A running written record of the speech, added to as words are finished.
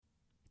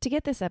To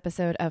get this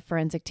episode of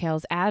Forensic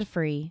Tales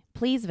ad-free,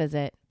 please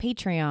visit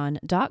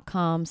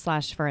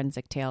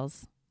patreon.com/Forensic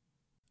Tales.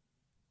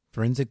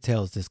 Forensic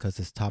Tales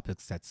discusses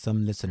topics that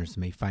some listeners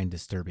may find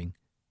disturbing.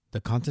 The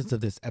contents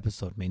of this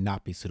episode may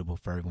not be suitable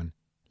for everyone.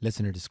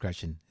 Listener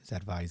discretion is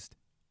advised.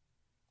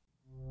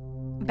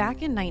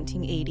 Back in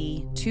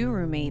 1980, two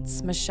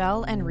roommates,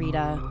 Michelle and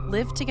Rita,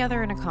 lived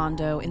together in a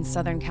condo in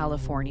Southern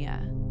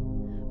California.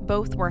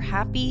 Both were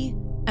happy,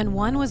 and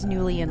one was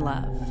newly in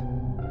love.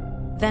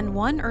 Then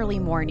one early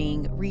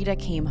morning, Rita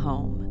came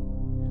home.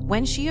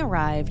 When she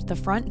arrived, the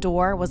front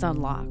door was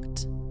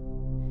unlocked.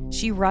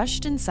 She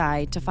rushed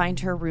inside to find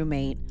her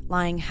roommate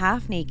lying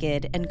half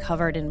naked and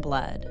covered in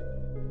blood.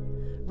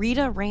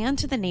 Rita ran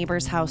to the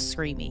neighbor's house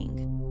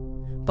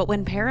screaming. But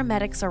when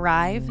paramedics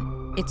arrive,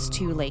 it's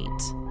too late.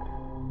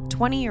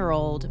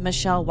 20-year-old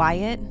Michelle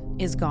Wyatt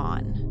is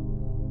gone.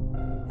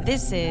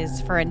 This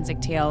is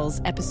Forensic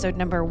Tales, episode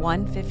number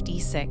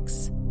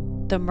 156,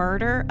 The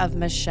Murder of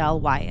Michelle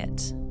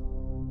Wyatt.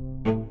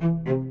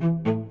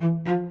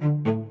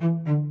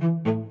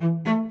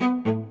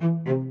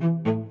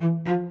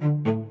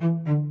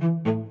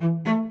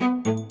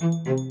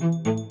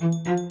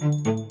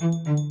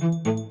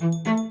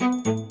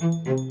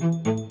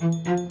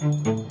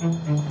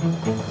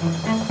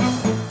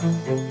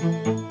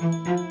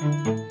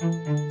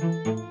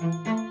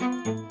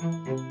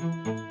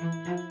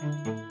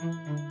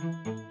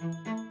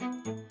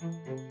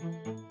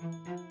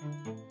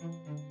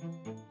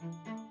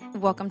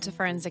 Welcome to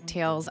Forensic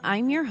Tales.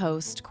 I'm your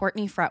host,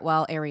 Courtney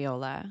Fretwell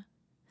Areola.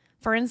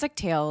 Forensic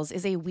Tales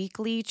is a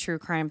weekly true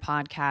crime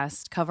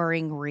podcast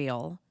covering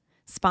real,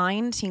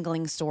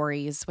 spine-tingling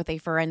stories with a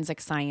forensic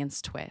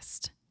science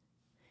twist.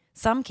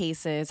 Some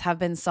cases have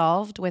been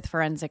solved with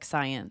forensic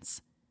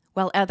science,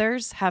 while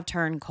others have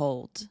turned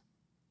cold.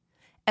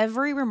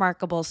 Every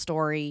remarkable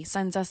story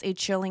sends us a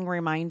chilling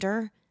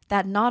reminder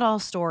that not all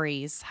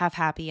stories have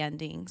happy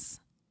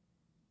endings.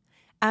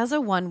 As a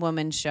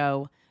one-woman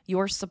show,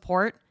 your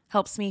support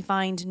helps me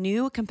find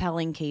new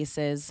compelling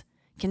cases,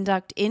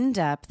 conduct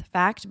in-depth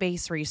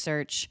fact-based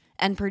research,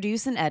 and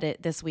produce and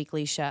edit this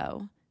weekly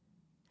show.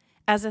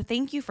 As a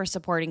thank you for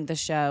supporting the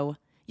show,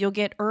 you'll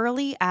get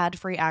early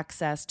ad-free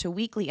access to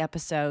weekly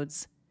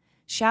episodes,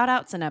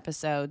 shout-outs in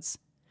episodes,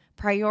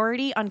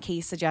 priority on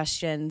case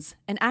suggestions,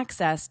 and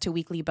access to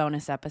weekly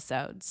bonus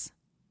episodes.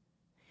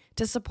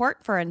 To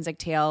support Forensic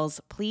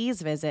Tales,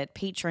 please visit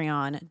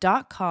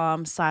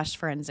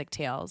patreon.com/Forensic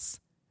Tales.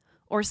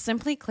 Or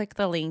simply click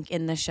the link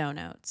in the show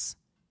notes.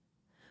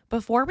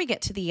 Before we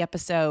get to the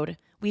episode,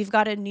 we've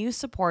got a new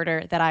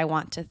supporter that I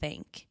want to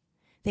thank.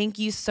 Thank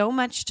you so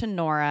much to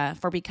Nora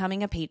for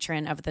becoming a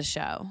patron of the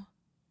show.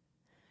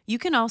 You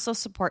can also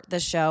support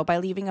the show by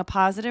leaving a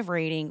positive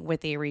rating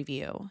with a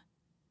review.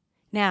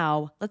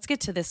 Now, let's get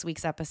to this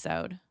week's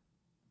episode.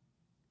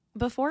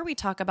 Before we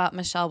talk about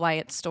Michelle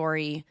Wyatt's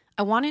story,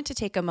 I wanted to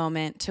take a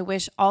moment to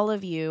wish all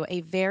of you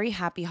a very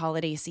happy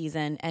holiday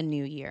season and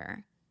new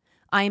year.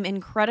 I am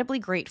incredibly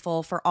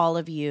grateful for all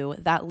of you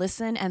that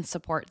listen and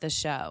support the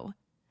show.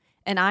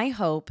 And I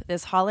hope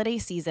this holiday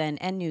season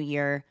and new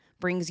year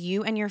brings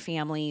you and your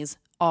families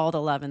all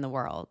the love in the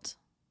world.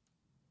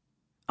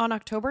 On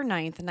October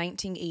 9th,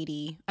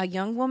 1980, a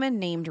young woman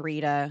named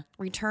Rita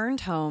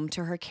returned home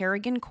to her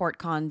Kerrigan Court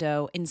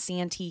condo in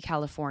Santee,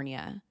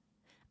 California,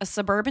 a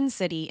suburban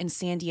city in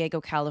San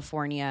Diego,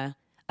 California,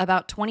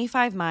 about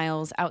 25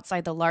 miles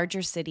outside the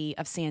larger city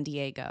of San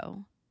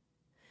Diego.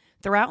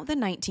 Throughout the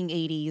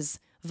 1980s,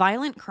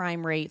 violent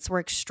crime rates were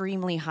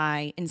extremely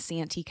high in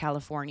Santee,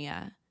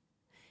 California.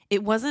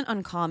 It wasn't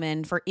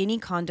uncommon for any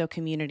condo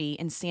community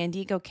in San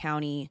Diego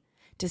County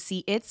to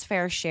see its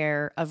fair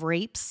share of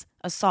rapes,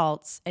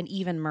 assaults, and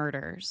even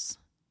murders.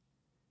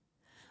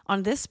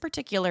 On this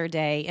particular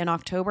day in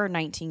October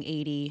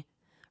 1980,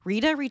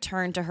 Rita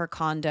returned to her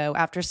condo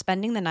after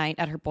spending the night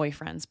at her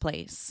boyfriend's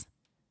place.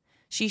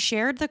 She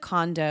shared the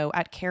condo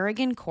at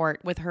Kerrigan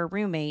Court with her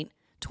roommate,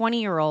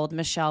 20-year-old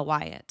Michelle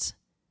Wyatt.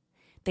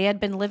 They had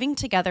been living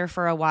together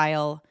for a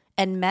while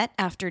and met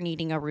after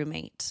needing a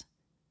roommate.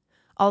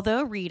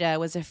 Although Rita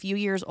was a few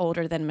years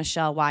older than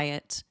Michelle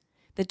Wyatt,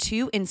 the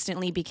two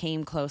instantly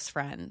became close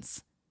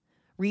friends.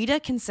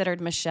 Rita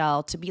considered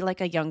Michelle to be like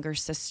a younger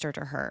sister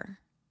to her.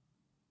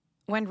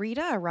 When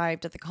Rita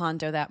arrived at the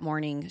condo that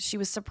morning, she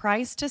was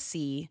surprised to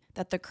see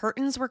that the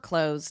curtains were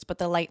closed but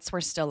the lights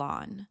were still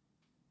on.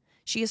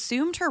 She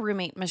assumed her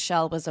roommate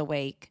Michelle was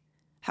awake.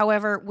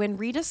 However, when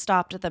Rita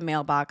stopped at the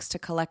mailbox to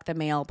collect the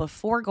mail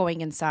before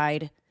going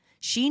inside,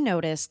 she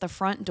noticed the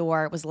front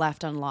door was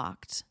left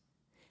unlocked.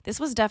 This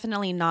was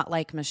definitely not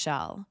like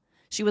Michelle.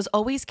 She was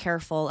always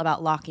careful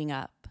about locking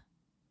up.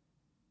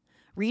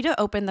 Rita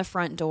opened the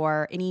front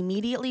door and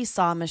immediately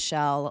saw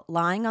Michelle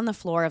lying on the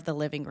floor of the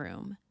living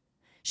room.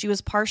 She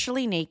was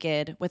partially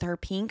naked with her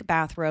pink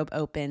bathrobe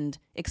opened,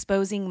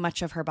 exposing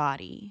much of her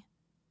body.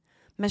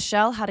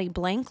 Michelle had a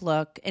blank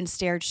look and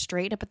stared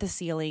straight up at the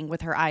ceiling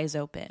with her eyes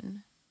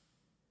open.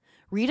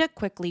 Rita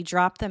quickly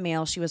dropped the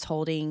mail she was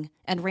holding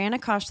and ran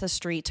across the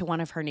street to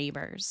one of her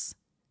neighbors.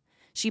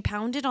 She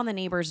pounded on the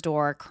neighbor's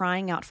door,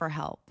 crying out for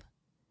help.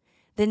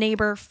 The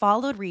neighbor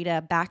followed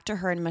Rita back to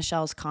her and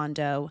Michelle's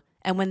condo,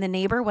 and when the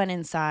neighbor went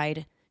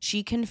inside,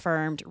 she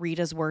confirmed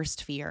Rita's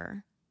worst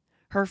fear.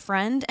 Her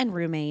friend and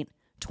roommate,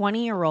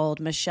 20-year-old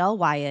Michelle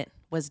Wyatt,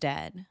 was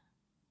dead.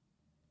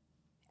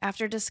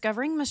 After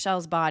discovering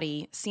Michelle's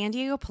body, San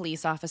Diego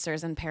police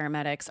officers and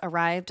paramedics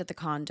arrived at the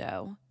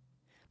condo.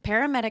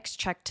 Paramedics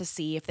checked to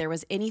see if there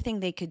was anything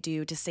they could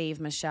do to save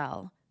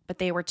Michelle, but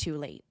they were too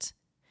late.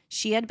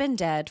 She had been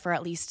dead for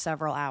at least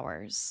several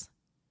hours.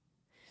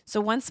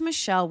 So once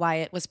Michelle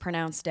Wyatt was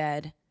pronounced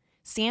dead,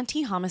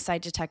 Santee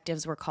homicide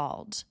detectives were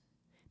called.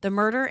 The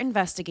murder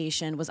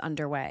investigation was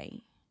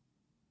underway.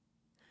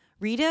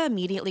 Rita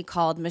immediately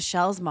called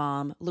Michelle's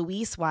mom,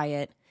 Louise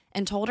Wyatt,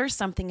 and told her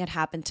something had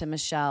happened to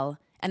Michelle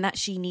and that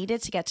she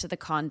needed to get to the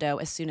condo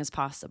as soon as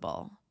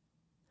possible.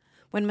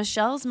 When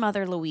Michelle's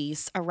mother,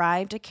 Louise,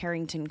 arrived at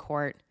Carrington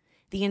Court,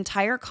 the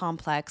entire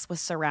complex was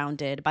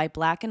surrounded by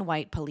black and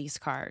white police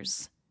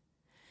cars.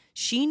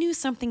 She knew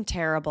something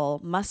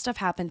terrible must have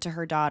happened to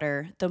her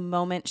daughter the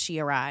moment she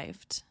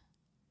arrived.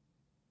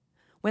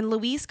 When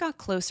Louise got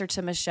closer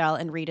to Michelle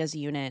and Rita's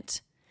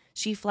unit,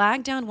 she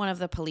flagged down one of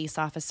the police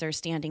officers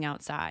standing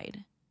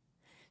outside.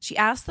 She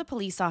asked the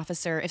police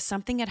officer if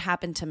something had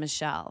happened to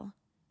Michelle.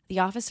 The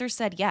officer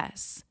said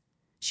yes.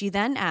 She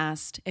then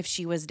asked if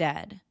she was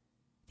dead.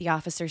 The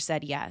officer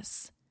said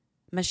yes.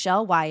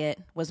 Michelle Wyatt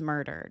was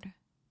murdered.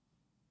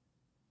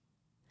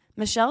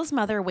 Michelle's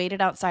mother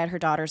waited outside her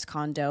daughter's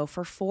condo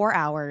for 4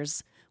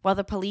 hours while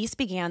the police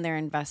began their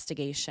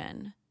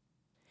investigation.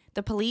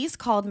 The police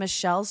called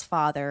Michelle's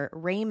father,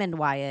 Raymond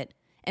Wyatt,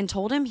 and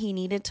told him he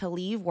needed to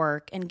leave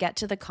work and get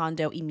to the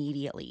condo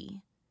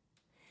immediately.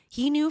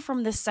 He knew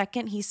from the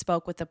second he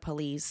spoke with the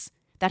police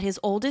that his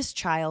oldest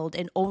child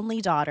and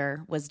only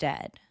daughter was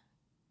dead.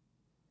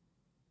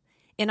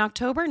 In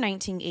October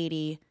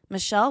 1980,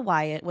 Michelle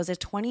Wyatt was a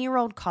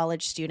 20-year-old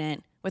college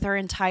student with her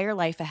entire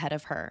life ahead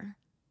of her.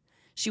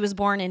 She was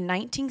born in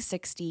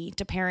 1960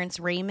 to parents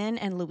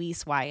Raymond and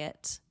Louise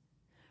Wyatt.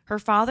 Her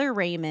father,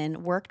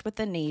 Raymond, worked with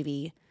the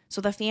Navy, so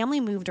the family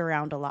moved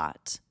around a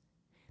lot.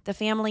 The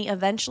family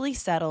eventually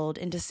settled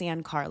into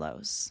San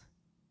Carlos.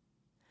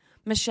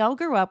 Michelle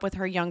grew up with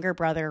her younger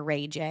brother,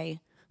 Ray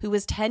J., who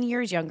was 10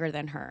 years younger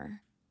than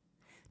her.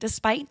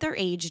 Despite their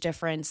age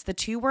difference, the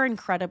two were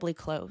incredibly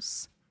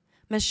close.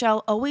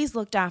 Michelle always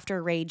looked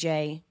after Ray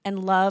J.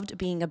 and loved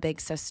being a big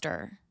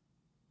sister.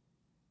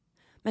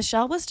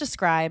 Michelle was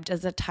described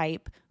as a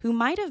type who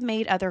might have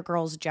made other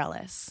girls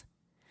jealous.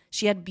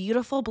 She had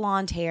beautiful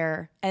blonde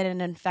hair and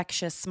an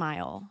infectious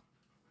smile.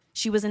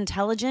 She was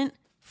intelligent,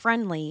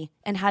 friendly,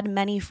 and had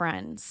many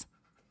friends.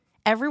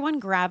 Everyone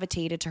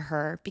gravitated to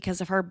her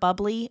because of her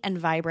bubbly and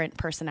vibrant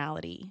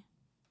personality.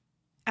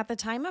 At the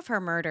time of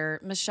her murder,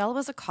 Michelle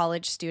was a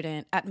college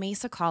student at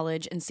Mesa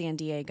College in San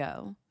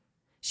Diego.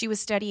 She was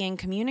studying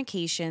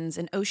communications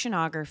and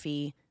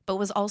oceanography, but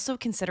was also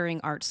considering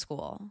art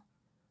school.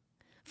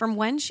 From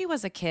when she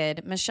was a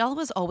kid, Michelle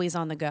was always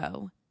on the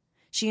go.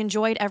 She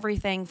enjoyed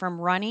everything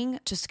from running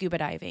to scuba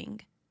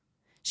diving.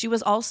 She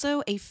was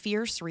also a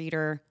fierce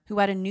reader who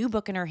had a new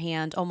book in her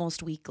hand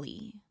almost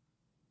weekly.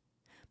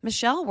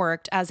 Michelle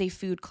worked as a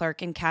food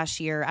clerk and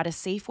cashier at a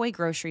Safeway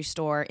grocery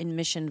store in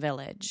Mission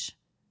Village.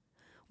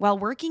 While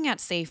working at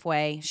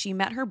Safeway, she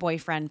met her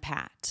boyfriend,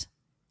 Pat.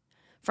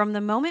 From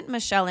the moment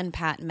Michelle and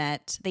Pat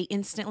met, they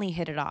instantly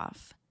hit it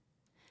off.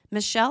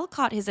 Michelle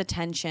caught his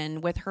attention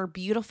with her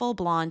beautiful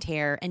blonde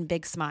hair and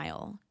big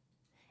smile,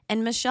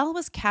 and Michelle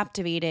was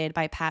captivated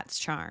by Pat's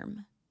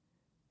charm.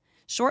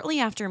 Shortly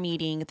after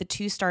meeting, the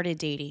two started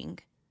dating,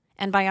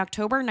 and by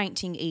October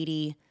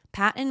 1980,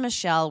 Pat and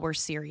Michelle were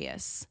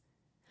serious.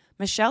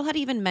 Michelle had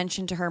even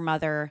mentioned to her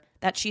mother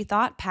that she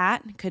thought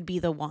Pat could be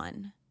the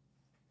one.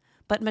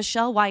 But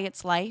Michelle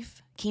Wyatt's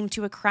life came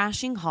to a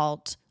crashing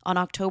halt on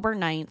October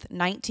 9th,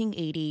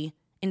 1980,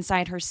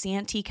 inside her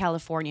Santee,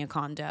 California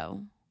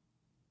condo.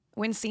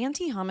 When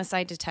Santee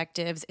homicide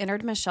detectives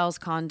entered Michelle's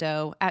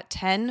condo at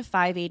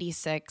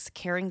 10586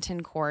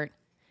 Carrington Court,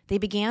 they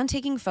began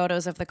taking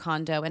photos of the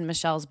condo and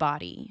Michelle's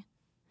body.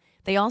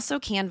 They also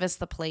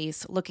canvassed the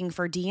place looking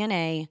for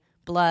DNA,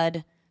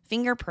 blood,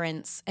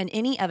 fingerprints, and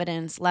any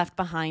evidence left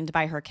behind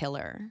by her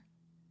killer.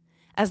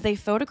 As they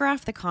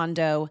photographed the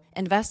condo,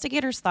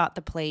 investigators thought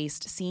the place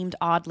seemed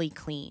oddly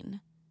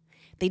clean.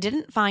 They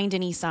didn't find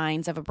any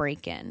signs of a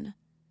break-in.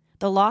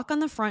 The lock on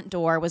the front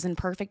door was in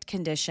perfect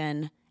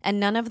condition, and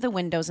none of the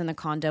windows in the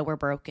condo were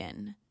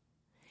broken.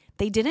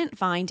 They didn't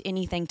find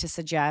anything to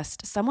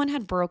suggest someone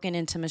had broken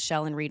into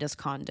Michelle and Rita's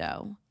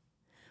condo.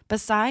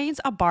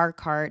 Besides a bar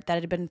cart that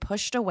had been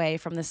pushed away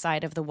from the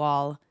side of the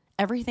wall,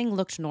 everything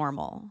looked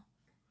normal.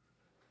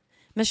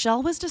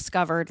 Michelle was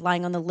discovered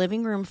lying on the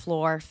living room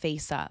floor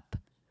face up.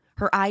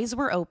 Her eyes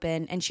were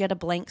open and she had a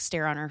blank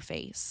stare on her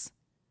face.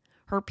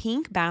 Her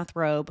pink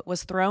bathrobe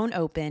was thrown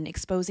open,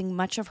 exposing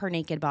much of her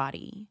naked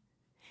body.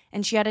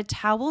 And she had a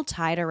towel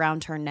tied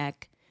around her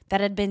neck that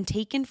had been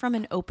taken from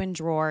an open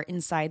drawer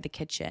inside the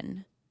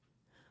kitchen.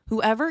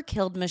 Whoever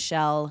killed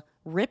Michelle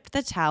ripped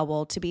the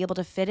towel to be able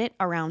to fit it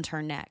around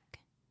her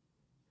neck.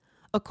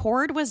 A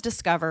cord was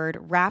discovered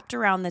wrapped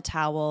around the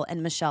towel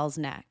and Michelle's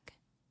neck.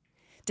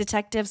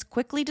 Detectives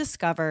quickly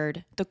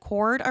discovered the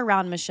cord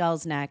around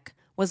Michelle's neck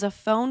was a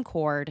phone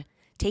cord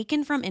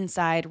taken from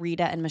inside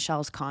Rita and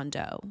Michelle's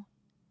condo.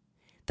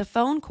 The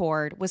phone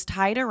cord was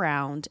tied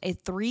around a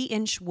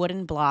 3-inch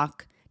wooden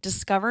block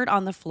discovered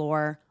on the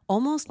floor,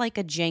 almost like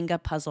a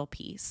Jenga puzzle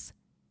piece.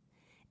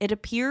 It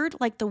appeared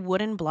like the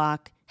wooden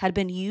block had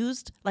been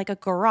used like a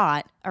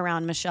garrote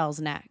around Michelle's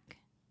neck.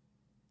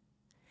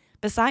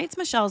 Besides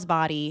Michelle's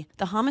body,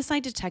 the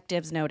homicide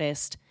detectives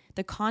noticed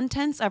the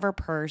contents of her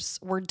purse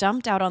were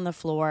dumped out on the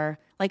floor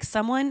like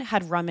someone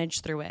had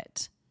rummaged through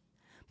it.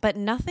 But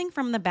nothing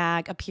from the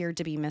bag appeared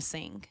to be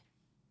missing.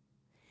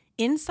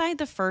 Inside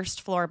the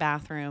first floor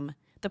bathroom,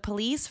 the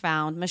police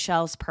found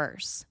Michelle's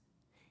purse.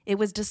 It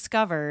was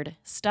discovered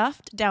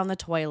stuffed down the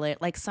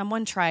toilet like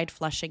someone tried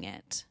flushing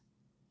it.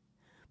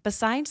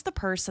 Besides the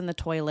purse and the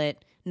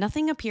toilet,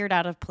 nothing appeared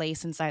out of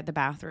place inside the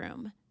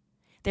bathroom.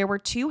 There were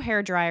 2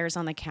 hair dryers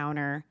on the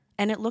counter,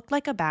 and it looked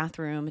like a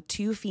bathroom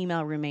 2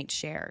 female roommates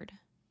shared.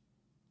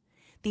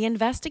 The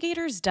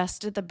investigators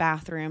dusted the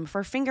bathroom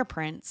for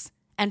fingerprints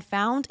and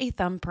found a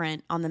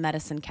thumbprint on the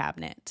medicine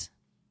cabinet.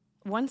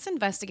 Once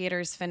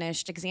investigators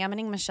finished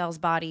examining Michelle's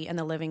body in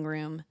the living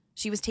room,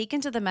 she was taken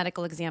to the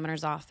medical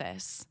examiner's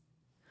office.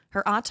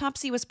 Her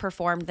autopsy was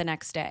performed the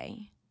next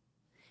day.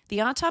 The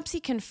autopsy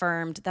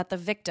confirmed that the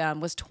victim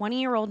was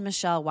 20-year-old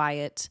Michelle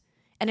Wyatt,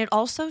 and it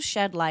also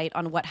shed light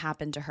on what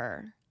happened to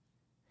her.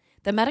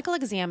 The medical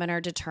examiner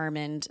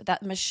determined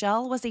that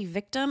Michelle was a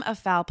victim of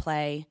foul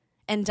play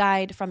and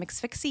died from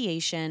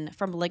asphyxiation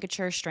from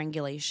ligature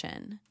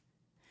strangulation.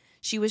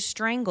 She was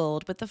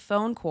strangled with the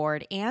phone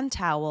cord and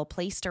towel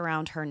placed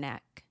around her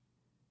neck.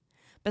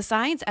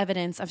 Besides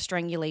evidence of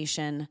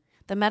strangulation,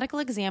 the medical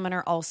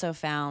examiner also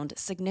found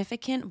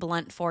significant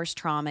blunt force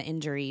trauma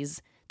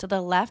injuries to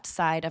the left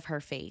side of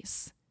her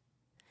face.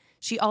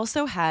 She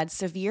also had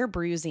severe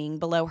bruising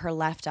below her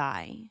left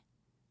eye.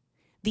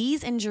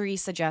 These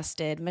injuries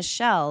suggested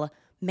Michelle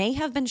may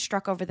have been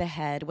struck over the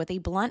head with a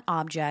blunt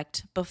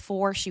object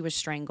before she was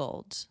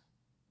strangled.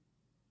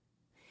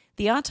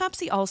 The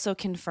autopsy also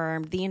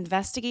confirmed the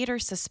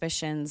investigators'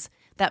 suspicions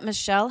that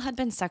Michelle had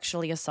been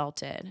sexually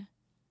assaulted.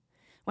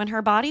 When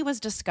her body was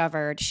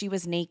discovered, she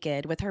was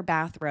naked with her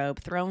bathrobe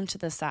thrown to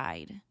the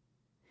side.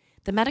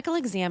 The medical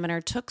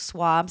examiner took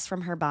swabs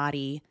from her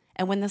body,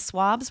 and when the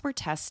swabs were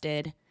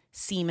tested,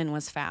 semen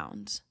was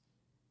found.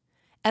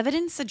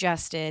 Evidence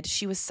suggested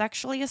she was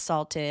sexually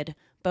assaulted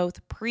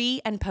both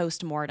pre- and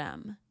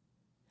post-mortem.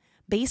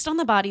 Based on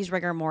the body's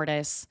rigor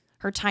mortis,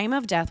 her time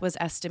of death was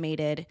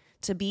estimated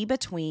to be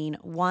between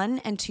 1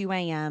 and 2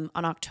 a.m.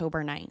 on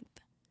October 9th,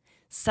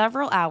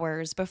 several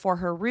hours before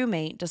her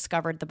roommate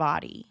discovered the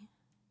body.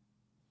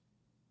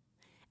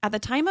 At the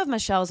time of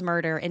Michelle's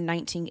murder in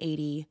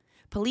 1980,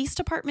 police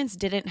departments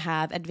didn't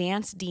have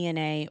advanced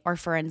DNA or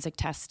forensic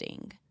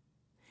testing.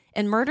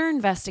 In murder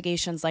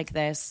investigations like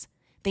this,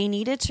 they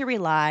needed to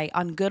rely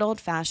on good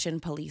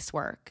old-fashioned police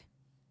work.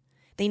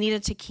 They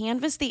needed to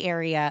canvass the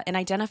area and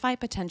identify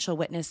potential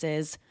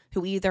witnesses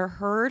who either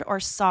heard or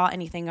saw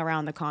anything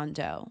around the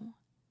condo.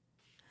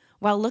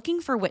 While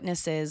looking for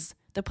witnesses,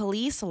 the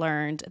police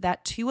learned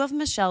that 2 of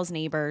Michelle's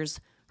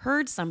neighbors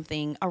heard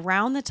something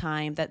around the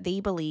time that they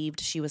believed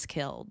she was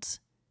killed.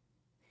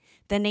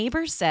 The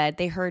neighbors said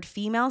they heard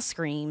female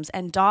screams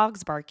and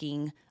dogs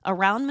barking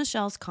around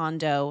Michelle's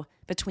condo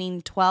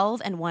between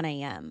 12 and 1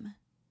 a.m.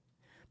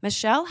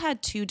 Michelle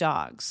had 2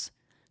 dogs,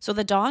 so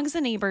the dogs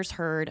the neighbors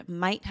heard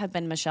might have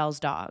been Michelle's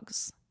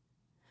dogs.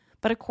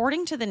 But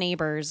according to the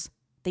neighbors,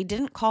 they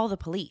didn't call the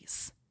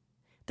police.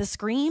 The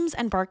screams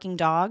and barking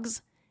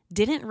dogs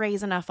didn't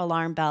raise enough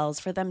alarm bells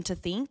for them to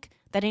think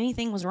that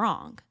anything was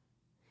wrong.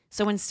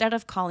 So instead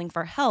of calling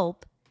for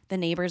help, the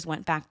neighbors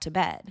went back to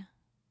bed.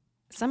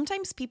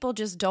 Sometimes people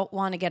just don't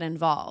want to get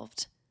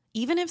involved.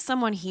 Even if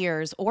someone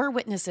hears or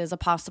witnesses a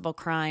possible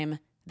crime,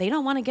 they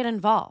don't want to get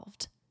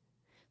involved.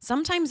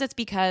 Sometimes it's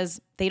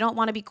because they don't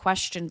want to be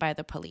questioned by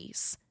the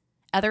police.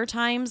 Other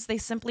times, they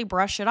simply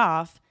brush it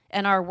off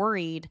and are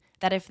worried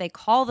that if they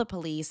call the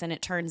police and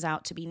it turns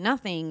out to be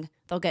nothing,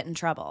 they'll get in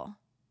trouble.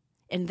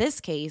 In this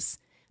case,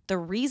 the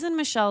reason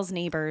Michelle's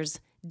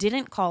neighbors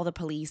didn't call the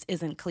police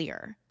isn't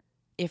clear.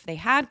 If they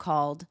had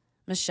called,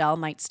 Michelle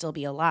might still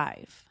be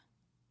alive.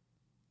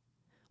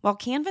 While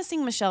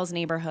canvassing Michelle's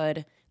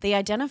neighborhood, they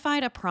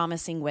identified a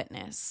promising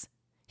witness.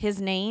 His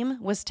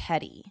name was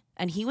Teddy,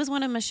 and he was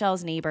one of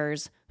Michelle's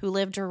neighbors who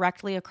lived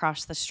directly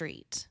across the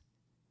street.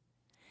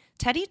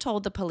 Teddy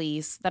told the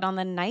police that on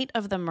the night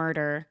of the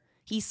murder,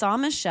 he saw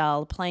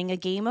Michelle playing a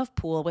game of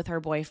pool with her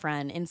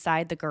boyfriend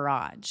inside the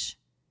garage.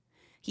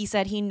 He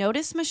said he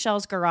noticed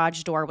Michelle's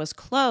garage door was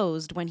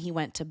closed when he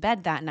went to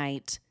bed that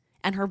night,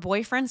 and her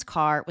boyfriend's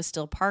car was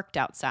still parked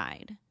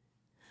outside.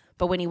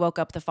 But when he woke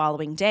up the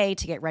following day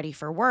to get ready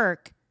for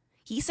work,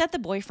 he said the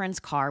boyfriend's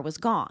car was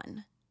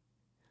gone.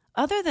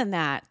 Other than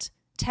that,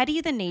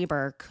 Teddy the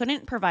neighbor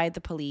couldn't provide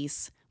the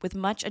police with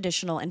much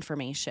additional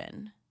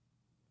information.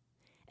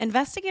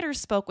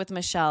 Investigators spoke with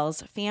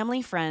Michelle's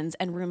family, friends,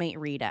 and roommate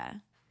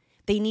Rita.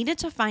 They needed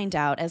to find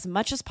out as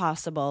much as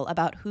possible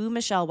about who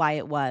Michelle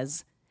Wyatt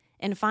was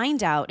and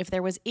find out if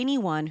there was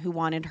anyone who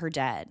wanted her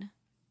dead.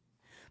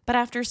 But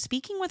after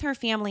speaking with her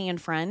family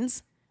and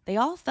friends, they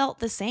all felt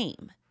the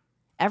same.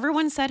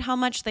 Everyone said how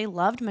much they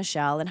loved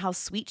Michelle and how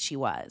sweet she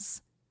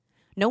was.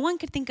 No one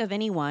could think of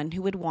anyone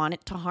who would want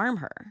it to harm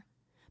her.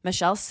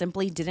 Michelle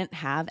simply didn't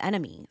have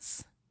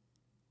enemies.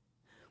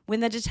 When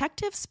the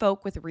detectives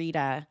spoke with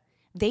Rita,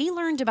 they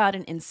learned about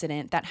an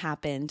incident that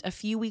happened a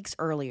few weeks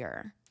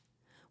earlier.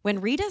 When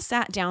Rita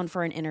sat down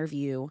for an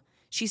interview,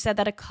 she said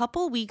that a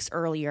couple weeks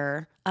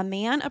earlier, a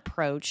man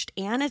approached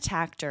and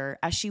attacked her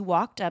as she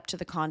walked up to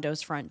the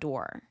condo's front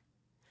door.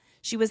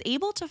 She was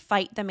able to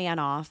fight the man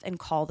off and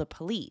call the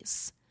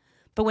police.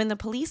 But when the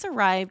police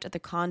arrived at the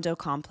condo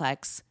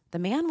complex, the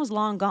man was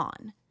long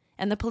gone,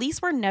 and the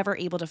police were never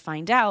able to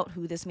find out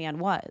who this man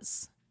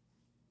was.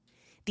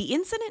 The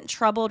incident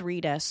troubled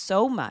Rita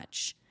so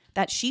much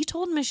that she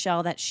told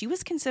Michelle that she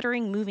was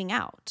considering moving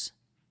out.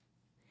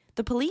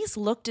 The police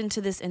looked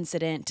into this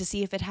incident to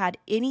see if it had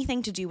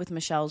anything to do with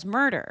Michelle's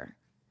murder,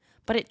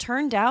 but it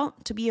turned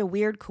out to be a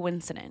weird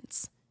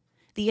coincidence.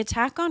 The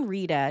attack on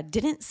Rita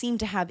didn't seem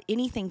to have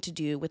anything to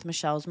do with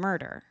Michelle's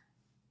murder.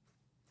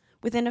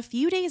 Within a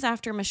few days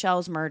after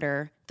Michelle's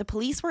murder, the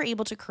police were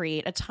able to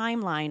create a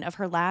timeline of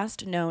her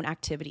last known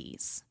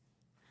activities.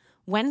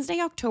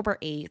 Wednesday, October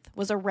 8th,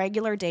 was a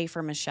regular day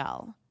for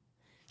Michelle.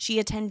 She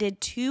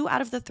attended 2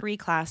 out of the 3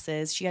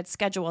 classes she had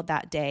scheduled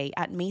that day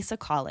at Mesa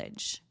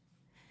College.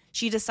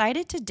 She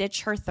decided to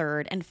ditch her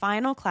third and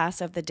final class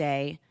of the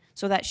day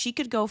so that she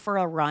could go for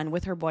a run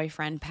with her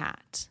boyfriend,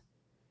 Pat.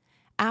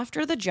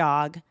 After the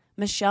jog,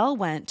 Michelle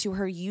went to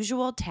her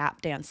usual tap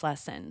dance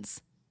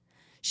lessons.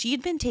 She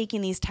had been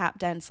taking these tap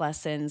dance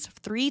lessons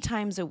 3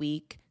 times a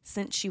week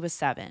since she was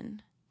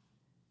 7.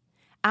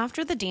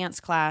 After the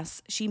dance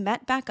class, she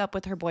met back up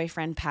with her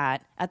boyfriend,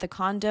 Pat, at the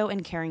condo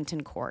in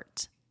Carrington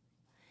Court.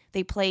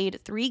 They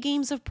played 3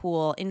 games of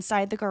pool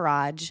inside the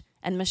garage,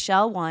 and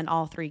Michelle won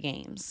all 3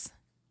 games.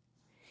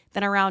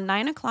 Then around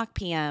 9:00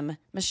 p.m.,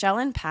 Michelle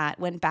and Pat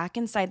went back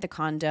inside the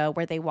condo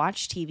where they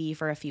watched TV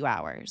for a few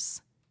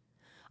hours.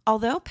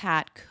 Although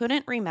Pat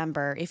couldn't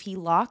remember if he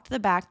locked the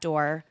back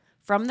door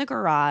from the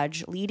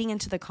garage leading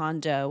into the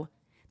condo,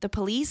 the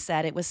police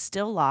said it was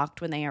still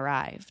locked when they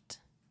arrived.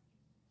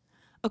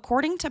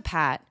 According to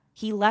Pat,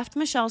 he left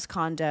Michelle's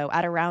condo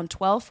at around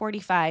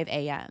 12:45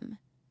 a.m.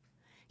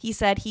 He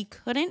said he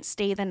couldn't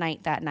stay the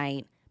night that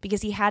night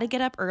because he had to get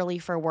up early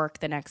for work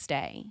the next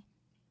day.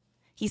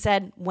 He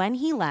said when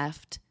he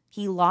left,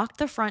 he locked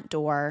the front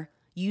door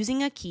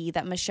using a key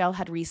that Michelle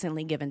had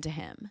recently given to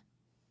him.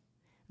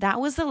 That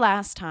was the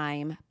last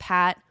time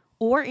Pat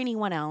or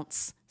anyone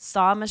else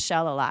saw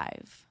Michelle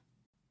alive.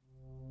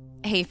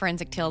 Hey,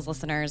 Forensic Tales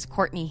listeners,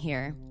 Courtney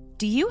here.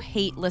 Do you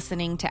hate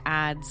listening to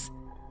ads?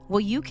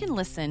 Well, you can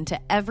listen to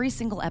every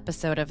single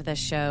episode of this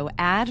show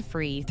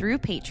ad-free through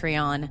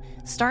Patreon,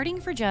 starting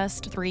for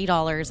just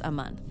 $3 a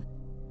month.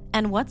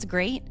 And what's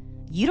great?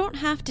 You don't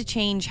have to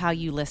change how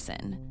you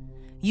listen.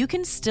 You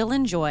can still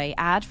enjoy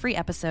ad-free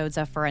episodes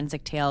of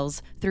Forensic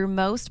Tales through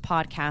most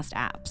podcast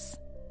apps.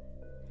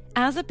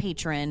 As a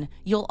patron,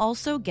 you'll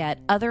also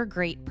get other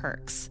great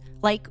perks,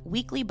 like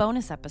weekly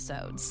bonus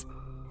episodes.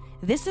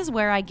 This is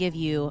where I give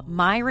you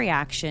my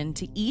reaction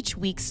to each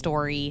week's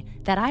story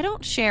that I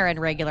don't share in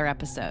regular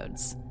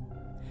episodes.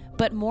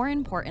 But more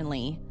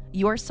importantly,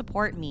 your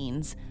support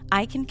means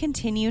I can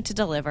continue to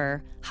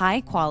deliver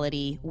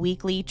high-quality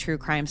weekly true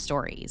crime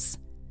stories.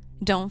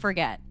 Don't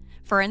forget,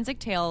 Forensic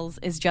Tales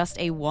is just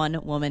a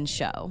one-woman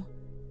show.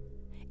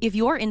 If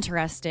you're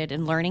interested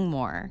in learning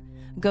more,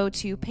 go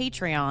to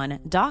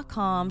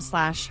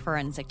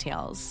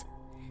patreon.com/forensictales.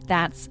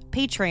 That's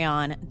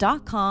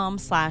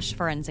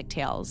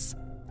patreon.com/forensictales.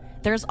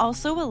 There's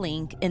also a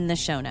link in the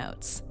show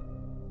notes.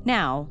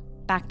 Now,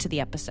 back to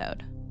the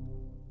episode.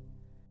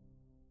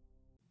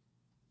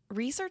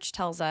 Research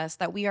tells us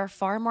that we are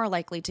far more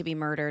likely to be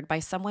murdered by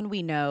someone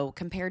we know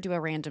compared to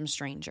a random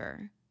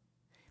stranger.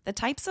 The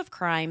types of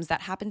crimes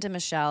that happened to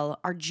Michelle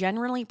are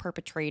generally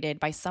perpetrated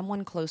by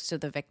someone close to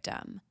the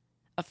victim,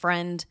 a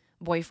friend,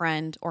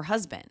 boyfriend, or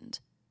husband.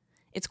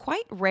 It's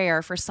quite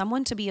rare for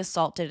someone to be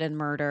assaulted and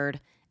murdered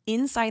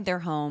inside their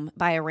home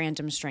by a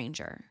random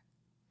stranger.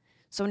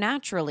 So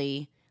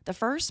naturally, the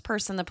first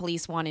person the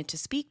police wanted to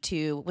speak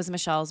to was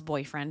Michelle's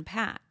boyfriend,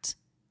 Pat.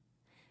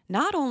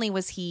 Not only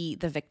was he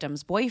the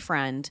victim's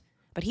boyfriend,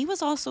 but he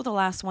was also the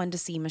last one to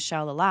see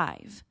Michelle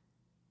alive.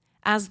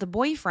 As the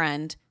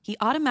boyfriend, he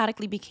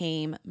automatically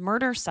became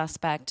murder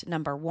suspect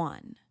number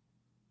 1.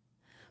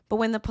 But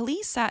when the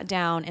police sat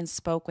down and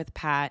spoke with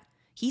Pat,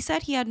 he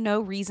said he had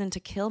no reason to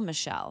kill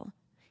Michelle.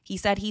 He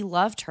said he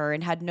loved her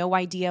and had no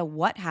idea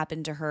what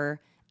happened to her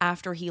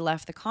after he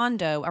left the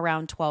condo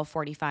around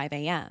 12:45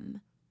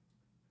 a.m.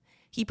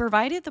 He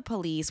provided the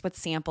police with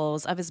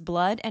samples of his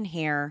blood and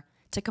hair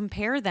to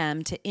compare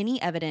them to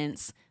any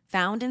evidence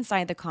found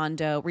inside the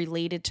condo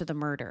related to the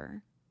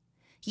murder.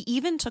 He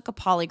even took a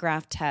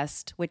polygraph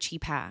test, which he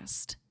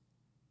passed.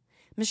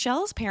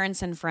 Michelle's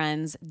parents and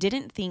friends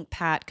didn't think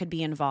Pat could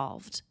be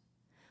involved.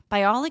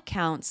 By all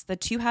accounts, the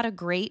two had a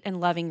great and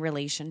loving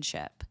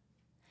relationship.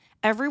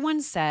 Everyone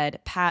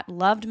said Pat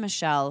loved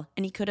Michelle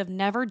and he could have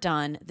never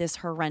done this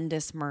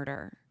horrendous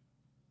murder.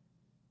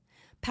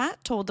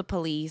 Pat told the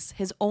police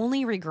his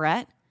only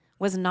regret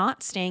was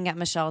not staying at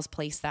Michelle's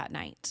place that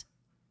night.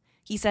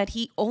 He said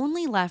he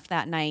only left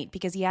that night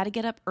because he had to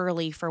get up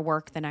early for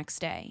work the next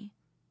day.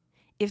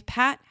 If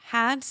Pat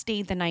had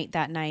stayed the night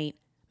that night,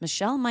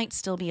 Michelle might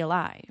still be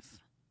alive.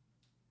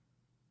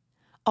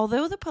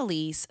 Although the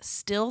police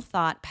still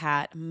thought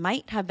Pat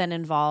might have been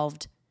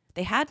involved,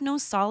 they had no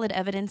solid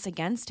evidence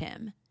against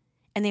him,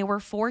 and they were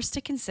forced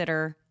to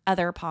consider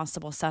other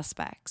possible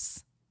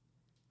suspects.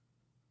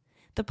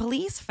 The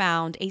police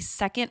found a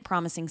second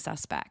promising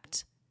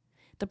suspect.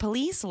 The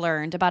police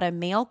learned about a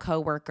male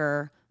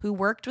coworker who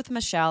worked with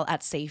Michelle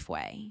at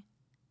Safeway.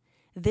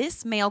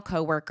 This male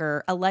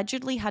coworker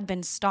allegedly had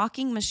been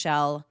stalking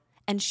Michelle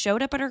and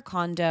showed up at her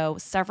condo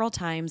several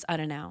times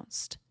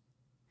unannounced.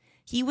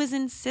 He was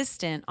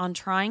insistent on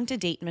trying to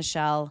date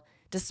Michelle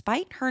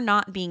despite her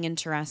not being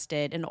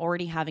interested and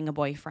already having a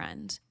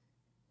boyfriend.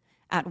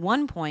 At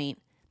one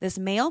point, this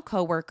male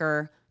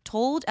coworker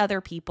told other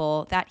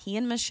people that he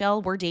and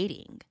Michelle were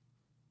dating.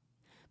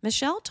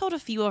 Michelle told a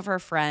few of her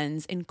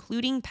friends,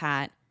 including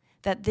Pat,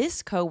 that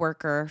this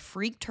coworker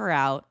freaked her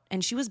out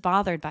and she was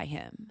bothered by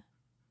him.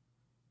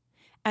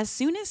 As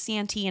soon as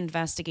Santee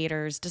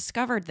investigators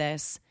discovered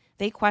this,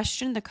 they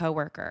questioned the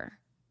coworker.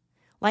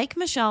 Like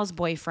Michelle's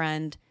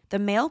boyfriend, the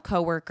male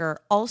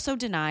coworker also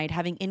denied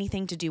having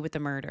anything to do with the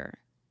murder.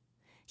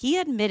 He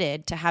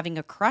admitted to having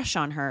a crush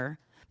on her,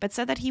 but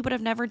said that he would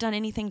have never done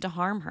anything to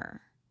harm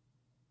her.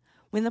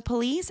 When the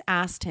police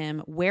asked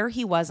him where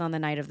he was on the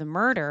night of the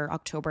murder,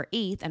 October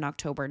 8th and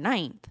October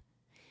 9th,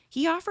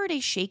 he offered a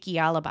shaky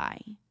alibi.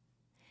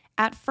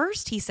 At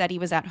first, he said he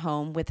was at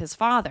home with his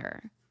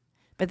father,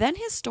 but then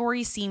his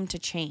story seemed to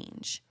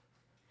change.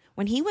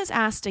 When he was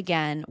asked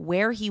again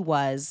where he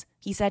was,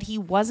 he said he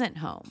wasn't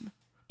home.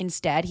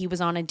 Instead, he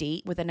was on a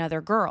date with another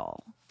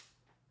girl.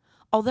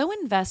 Although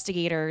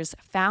investigators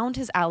found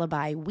his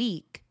alibi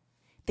weak,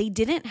 they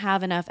didn't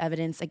have enough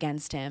evidence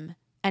against him,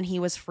 and he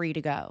was free to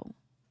go.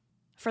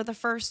 For the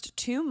first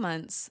 2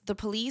 months, the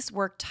police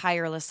worked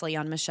tirelessly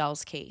on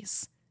Michelle's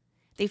case.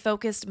 They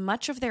focused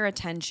much of their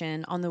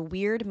attention on the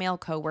weird male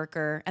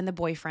coworker and the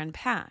boyfriend,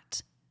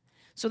 Pat.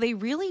 So they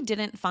really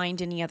didn't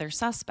find any other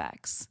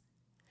suspects.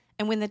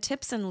 And when the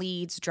tips and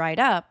leads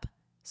dried up,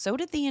 so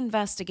did the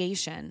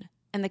investigation,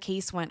 and the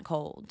case went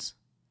cold.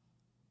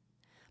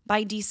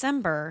 By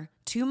December,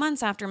 2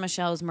 months after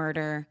Michelle's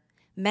murder,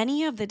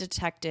 many of the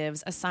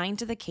detectives assigned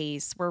to the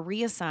case were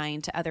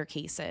reassigned to other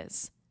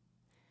cases.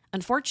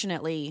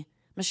 Unfortunately,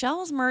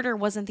 Michelle's murder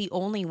wasn't the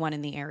only one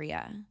in the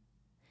area.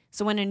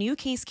 So when a new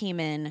case came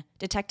in,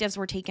 detectives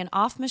were taken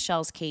off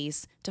Michelle's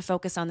case to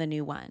focus on the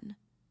new one.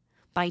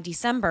 By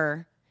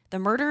December, the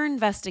murder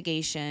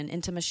investigation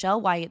into Michelle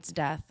Wyatt's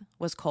death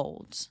was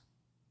cold.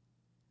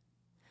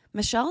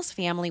 Michelle's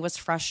family was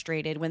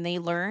frustrated when they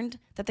learned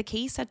that the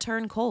case had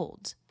turned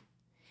cold.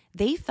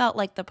 They felt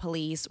like the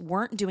police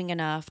weren't doing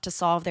enough to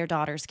solve their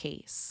daughter's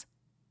case.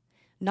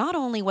 Not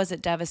only was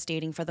it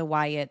devastating for the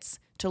Wyatts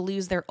to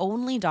lose their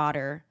only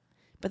daughter,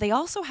 but they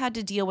also had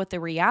to deal with the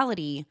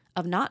reality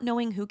of not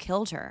knowing who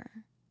killed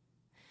her.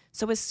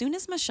 So as soon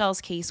as Michelle's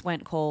case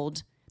went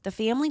cold, the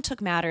family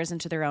took matters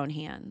into their own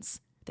hands.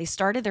 They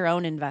started their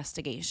own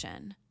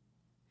investigation.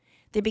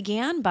 They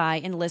began by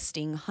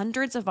enlisting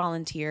hundreds of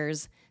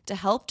volunteers to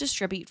help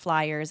distribute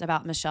flyers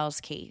about Michelle's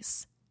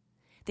case.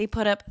 They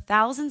put up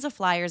thousands of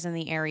flyers in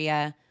the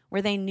area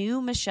where they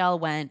knew Michelle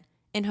went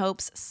in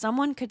hopes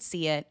someone could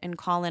see it and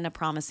call in a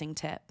promising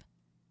tip.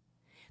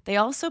 They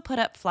also put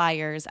up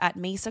flyers at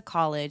Mesa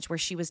College where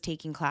she was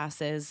taking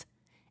classes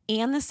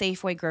and the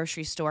Safeway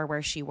grocery store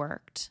where she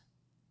worked.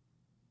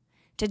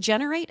 To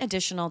generate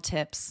additional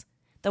tips,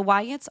 the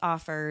Wyatts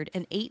offered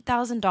an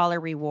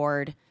 $8,000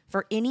 reward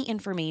for any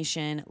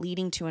information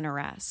leading to an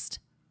arrest.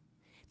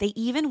 They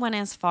even went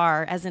as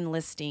far as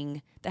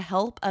enlisting the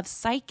help of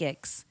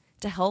psychics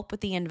to help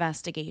with the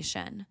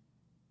investigation.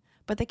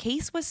 But the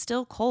case was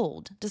still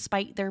cold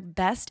despite their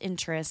best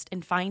interest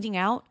in finding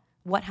out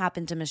what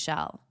happened to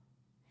Michelle.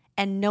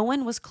 And no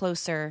one was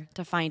closer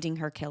to finding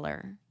her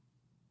killer.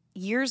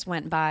 Years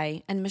went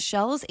by, and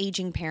Michelle's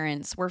aging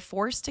parents were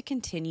forced to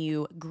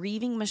continue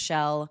grieving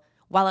Michelle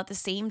while at the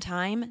same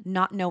time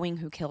not knowing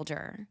who killed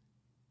her.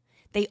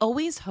 They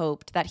always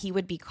hoped that he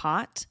would be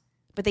caught,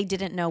 but they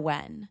didn't know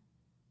when.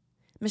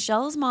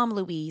 Michelle's mom,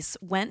 Louise,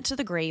 went to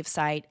the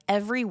gravesite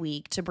every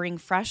week to bring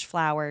fresh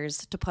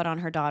flowers to put on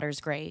her daughter's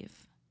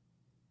grave.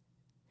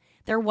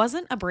 There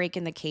wasn't a break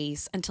in the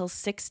case until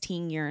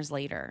 16 years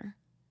later.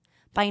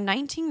 By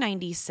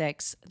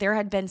 1996, there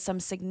had been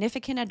some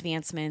significant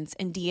advancements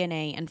in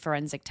DNA and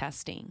forensic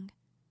testing.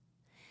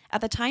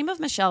 At the time of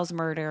Michelle's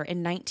murder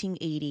in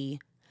 1980,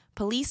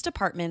 police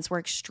departments were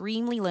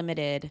extremely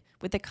limited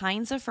with the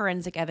kinds of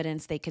forensic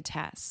evidence they could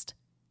test.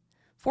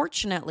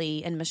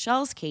 Fortunately, in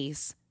Michelle's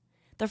case,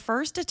 the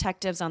first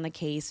detectives on the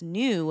case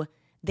knew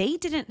they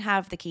didn't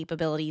have the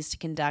capabilities to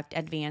conduct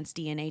advanced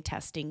DNA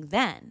testing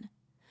then,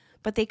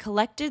 but they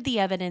collected the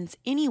evidence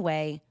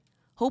anyway,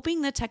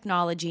 hoping the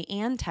technology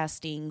and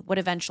testing would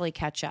eventually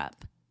catch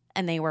up,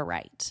 and they were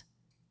right.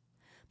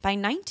 By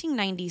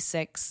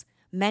 1996,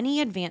 many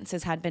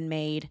advances had been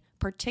made,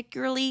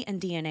 particularly in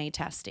DNA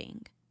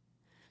testing.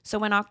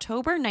 So in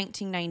October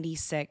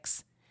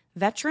 1996,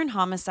 veteran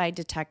homicide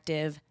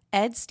detective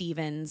Ed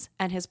Stevens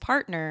and his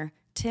partner,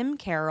 Tim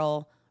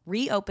Carroll,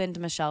 reopened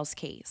Michelle's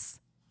case.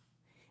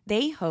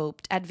 They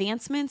hoped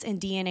advancements in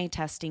DNA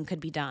testing could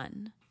be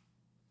done.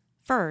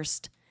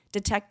 First,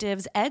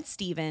 detectives Ed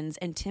Stevens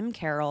and Tim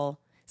Carroll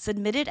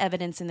submitted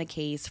evidence in the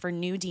case for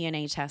new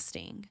DNA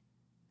testing.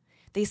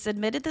 They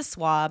submitted the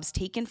swabs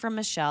taken from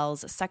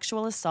Michelle's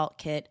sexual assault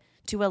kit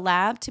to a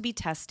lab to be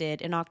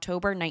tested in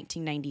October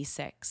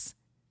 1996.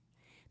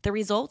 The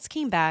results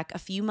came back a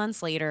few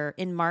months later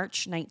in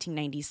March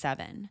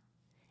 1997,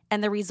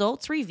 and the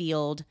results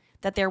revealed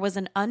that there was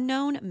an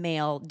unknown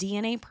male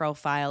DNA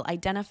profile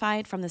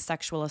identified from the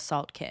sexual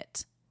assault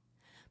kit.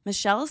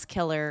 Michelle's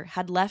killer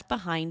had left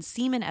behind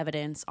semen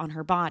evidence on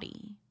her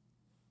body.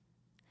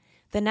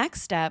 The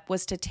next step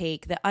was to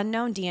take the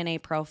unknown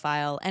DNA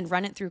profile and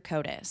run it through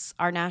CODIS,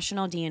 our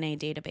national DNA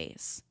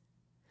database.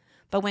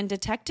 But when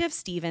Detective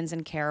Stevens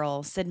and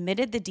Carroll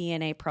submitted the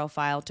DNA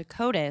profile to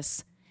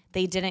CODIS,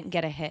 they didn't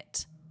get a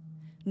hit.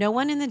 No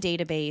one in the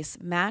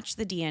database matched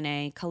the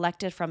DNA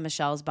collected from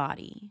Michelle's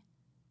body.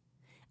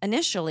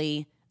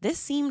 Initially, this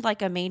seemed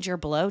like a major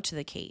blow to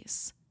the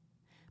case,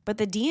 but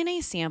the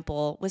DNA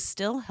sample was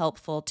still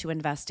helpful to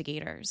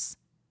investigators.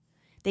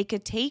 They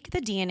could take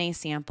the DNA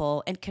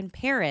sample and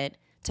compare it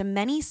to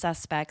many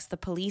suspects the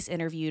police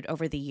interviewed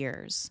over the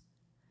years.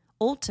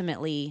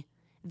 Ultimately,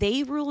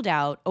 they ruled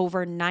out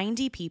over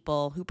 90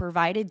 people who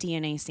provided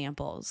DNA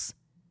samples.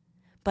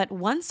 But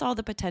once all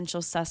the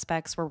potential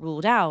suspects were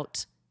ruled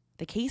out,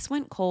 the case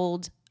went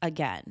cold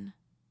again.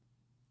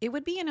 It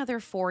would be another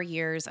 4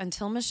 years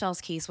until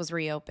Michelle's case was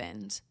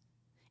reopened.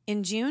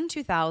 In June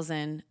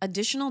 2000,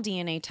 additional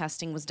DNA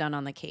testing was done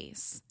on the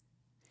case.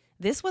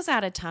 This was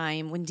at a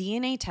time when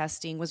DNA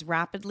testing was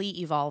rapidly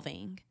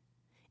evolving.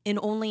 In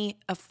only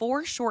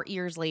 4 short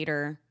years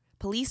later,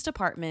 police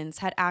departments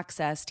had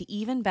access to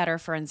even better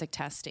forensic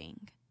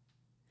testing.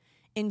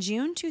 In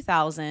June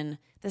 2000,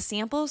 the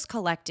samples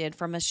collected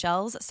from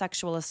Michelle's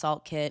sexual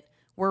assault kit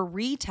were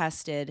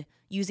retested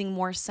using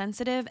more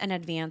sensitive and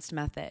advanced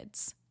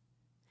methods.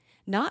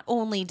 Not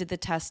only did the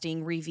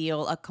testing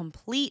reveal a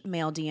complete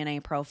male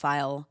DNA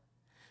profile,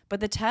 but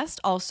the test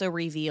also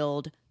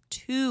revealed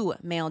 2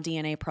 male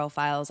DNA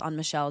profiles on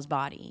Michelle's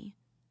body.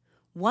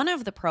 One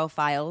of the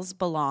profiles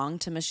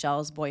belonged to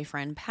Michelle's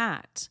boyfriend,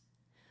 Pat,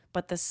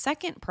 but the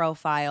second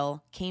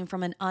profile came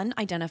from an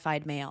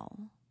unidentified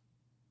male.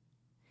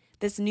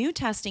 This new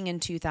testing in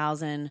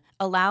 2000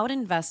 allowed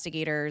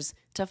investigators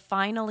to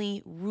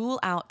finally rule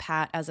out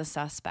Pat as a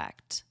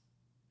suspect.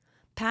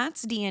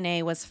 Pat's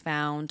DNA was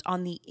found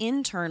on the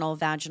internal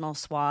vaginal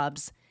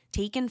swabs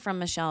taken from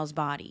Michelle's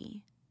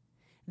body.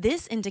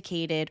 This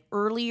indicated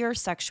earlier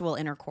sexual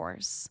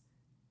intercourse.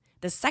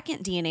 The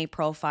second DNA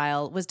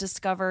profile was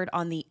discovered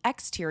on the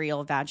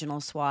exterior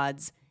vaginal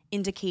swabs,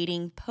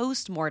 indicating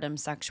post-mortem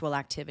sexual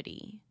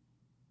activity.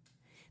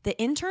 The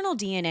internal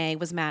DNA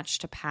was matched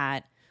to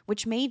Pat,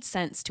 which made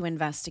sense to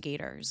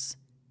investigators.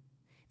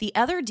 The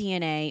other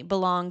DNA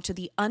belonged to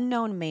the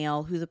unknown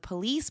male who the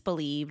police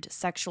believed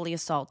sexually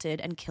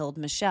assaulted and killed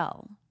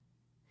Michelle.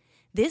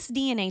 This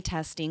DNA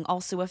testing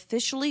also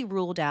officially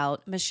ruled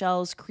out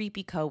Michelle's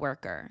creepy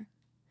coworker.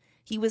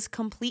 He was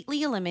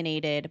completely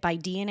eliminated by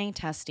DNA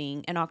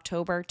testing in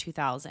October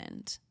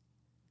 2000.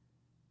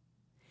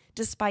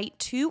 Despite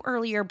 2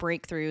 earlier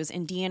breakthroughs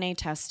in DNA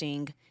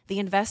testing, the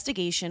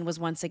investigation was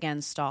once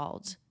again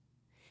stalled.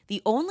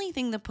 The only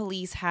thing the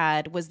police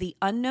had was the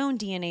unknown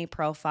DNA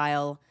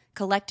profile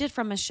collected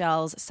from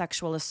Michelle's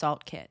sexual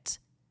assault kit,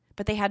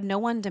 but they had no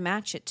one to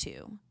match it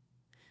to.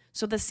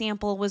 So the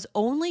sample was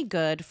only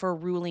good for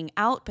ruling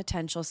out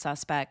potential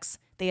suspects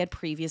they had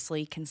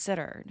previously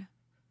considered.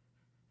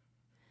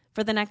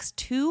 For the next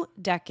 2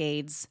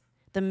 decades,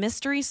 the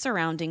mystery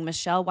surrounding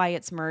Michelle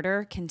Wyatt's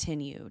murder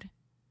continued.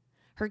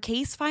 Her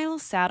case file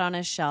sat on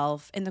a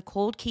shelf in the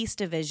cold case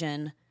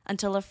division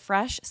until a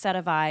fresh set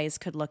of eyes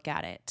could look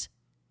at it.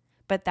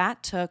 But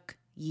that took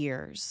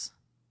years.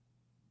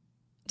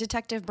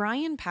 Detective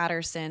Brian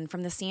Patterson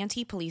from the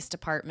Santee Police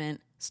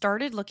Department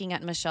started looking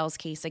at Michelle's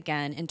case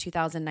again in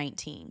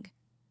 2019.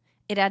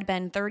 It had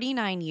been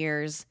 39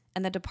 years,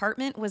 and the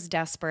department was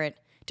desperate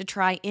to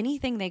try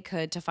anything they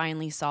could to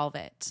finally solve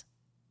it.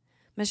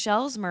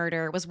 Michelle's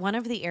murder was one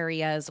of the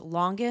area's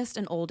longest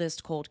and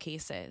oldest cold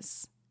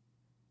cases.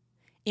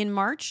 In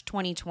March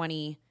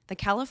 2020, the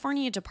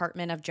California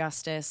Department of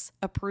Justice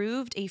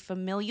approved a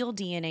familial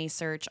DNA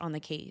search on the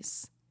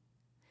case.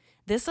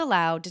 This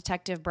allowed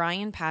Detective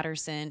Brian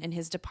Patterson and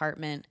his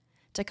department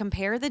to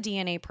compare the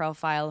DNA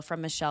profile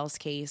from Michelle's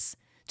case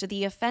to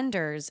the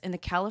offenders in the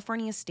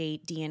California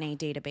State DNA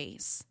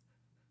database.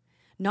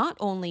 Not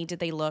only did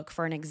they look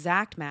for an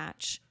exact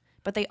match,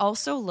 but they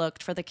also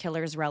looked for the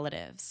killer's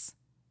relatives.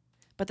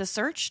 But the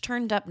search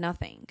turned up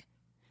nothing.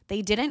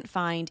 they didn't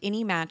find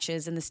any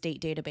matches in the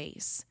state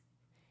database.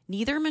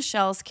 Neither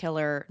Michelle's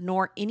killer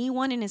nor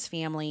anyone in his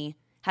family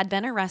had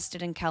been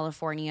arrested in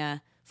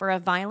California for a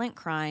violent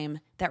crime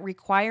that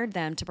required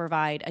them to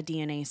provide a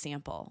DNA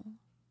sample.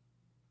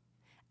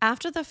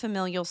 After the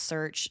familial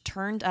search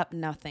turned up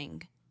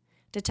nothing,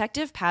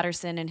 Detective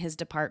Patterson and his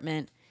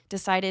department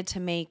decided to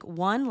make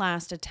one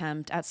last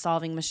attempt at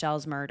solving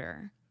Michelle's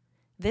murder,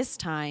 this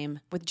time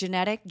with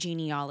genetic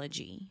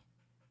genealogy.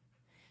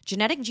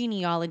 Genetic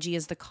genealogy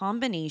is the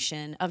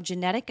combination of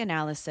genetic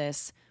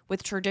analysis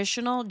with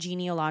traditional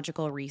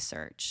genealogical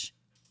research.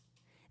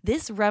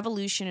 This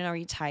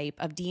revolutionary type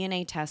of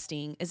DNA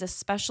testing is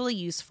especially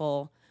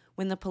useful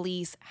when the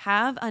police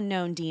have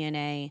unknown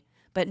DNA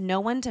but no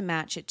one to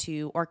match it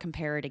to or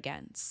compare it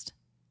against.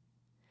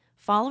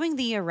 Following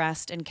the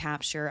arrest and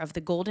capture of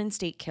the Golden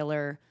State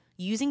Killer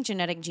using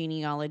genetic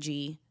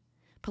genealogy,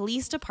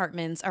 police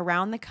departments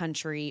around the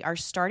country are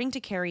starting to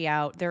carry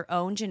out their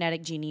own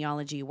genetic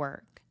genealogy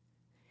work.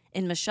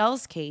 In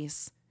Michelle's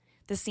case,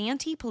 the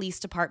Santee Police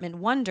Department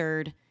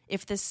wondered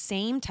if the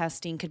same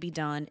testing could be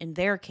done in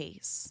their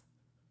case.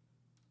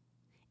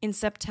 In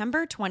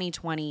September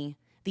 2020,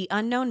 the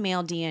unknown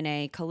male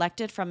DNA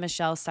collected from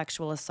Michelle's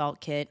sexual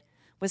assault kit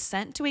was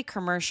sent to a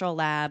commercial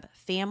lab,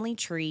 Family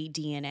Tree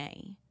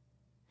DNA.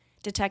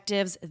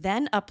 Detectives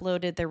then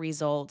uploaded the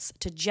results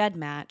to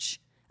GEDmatch,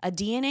 a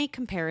DNA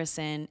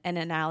comparison and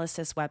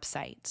analysis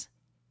website.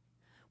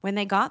 When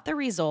they got the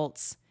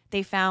results,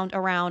 they found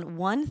around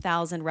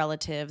 1,000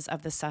 relatives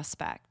of the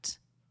suspect.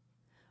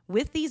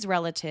 With these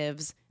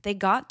relatives, they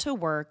got to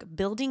work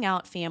building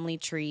out family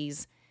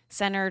trees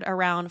centered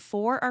around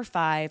 4 or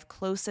 5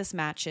 closest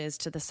matches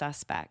to the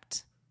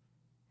suspect.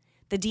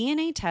 The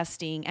DNA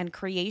testing and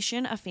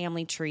creation of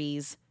family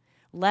trees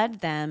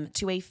led them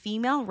to a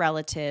female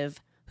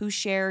relative who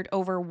shared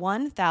over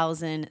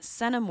 1,000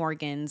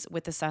 centimorgans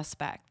with the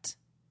suspect.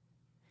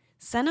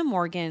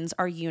 Centimorgans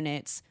are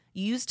units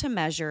used to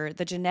measure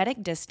the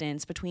genetic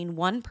distance between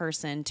one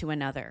person to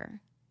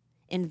another.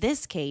 In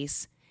this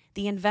case,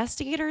 the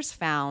investigators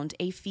found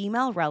a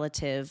female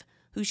relative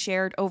who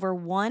shared over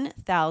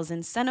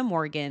 1,000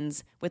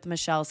 centimorgans with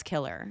Michelle's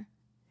killer.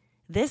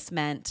 This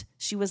meant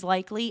she was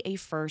likely a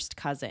first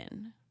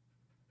cousin.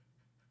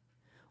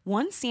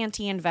 Once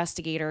Santee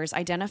investigators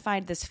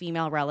identified this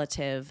female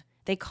relative,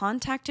 they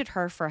contacted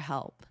her for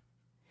help.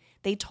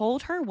 They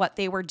told her what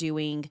they were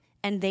doing,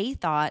 and they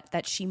thought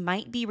that she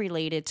might be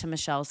related to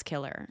Michelle's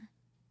killer.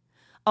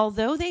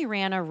 Although they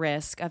ran a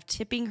risk of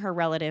tipping her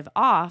relative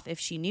off if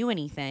she knew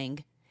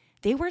anything,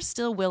 they were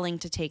still willing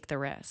to take the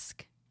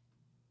risk.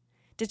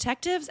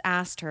 Detectives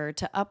asked her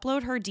to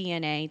upload her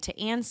DNA to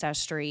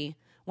Ancestry,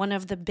 one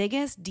of the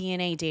biggest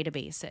DNA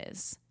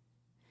databases.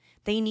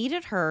 They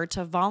needed her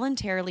to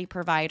voluntarily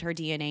provide her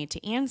DNA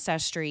to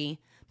Ancestry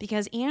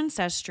because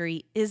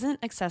Ancestry isn't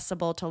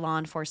accessible to law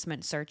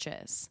enforcement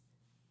searches.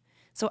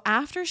 So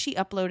after she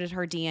uploaded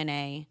her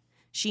DNA,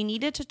 she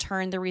needed to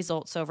turn the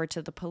results over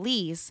to the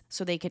police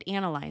so they could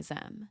analyze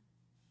them.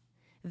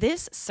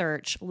 This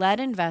search led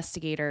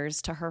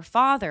investigators to her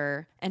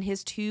father and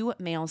his 2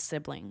 male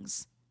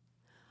siblings.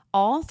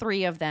 All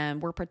 3 of them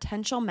were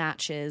potential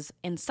matches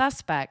and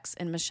suspects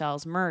in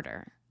Michelle's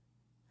murder.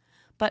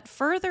 But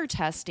further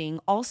testing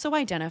also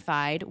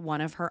identified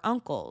one of her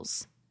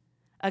uncles,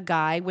 a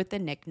guy with the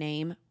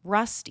nickname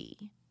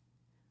Rusty.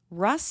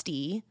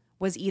 Rusty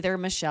was either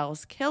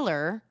Michelle's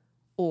killer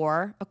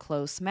or a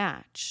close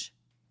match.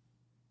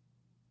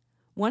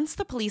 Once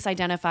the police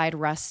identified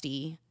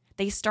Rusty,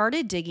 they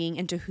started digging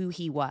into who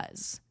he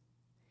was.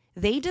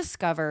 They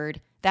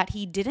discovered that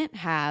he didn't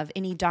have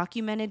any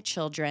documented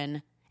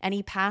children, and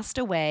he passed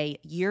away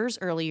years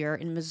earlier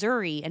in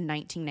Missouri in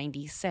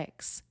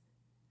 1996.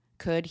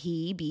 Could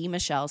he be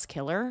Michelle's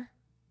killer?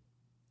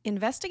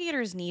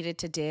 Investigators needed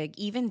to dig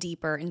even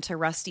deeper into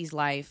Rusty's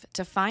life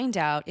to find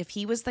out if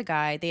he was the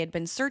guy they had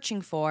been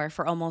searching for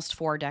almost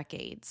 4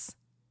 decades.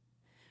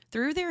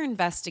 Through their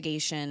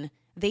investigation,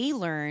 they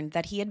learned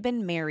that he had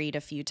been married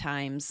a few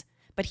times,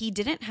 but he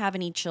didn't have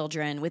any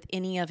children with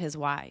any of his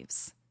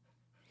wives.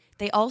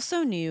 They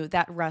also knew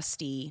that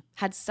Rusty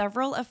had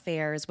several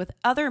affairs with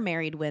other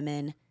married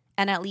women,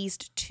 and at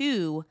least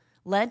 2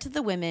 led to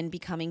the women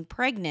becoming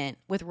pregnant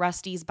with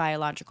Rusty's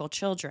biological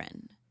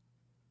children.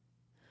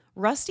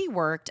 Rusty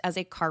worked as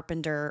a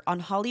carpenter on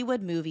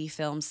Hollywood movie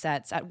film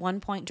sets at one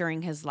point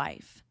during his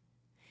life.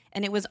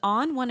 And it was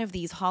on one of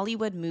these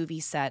Hollywood movie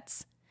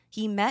sets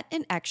he met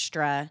an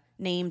extra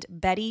named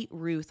Betty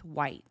Ruth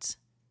White.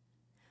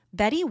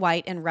 Betty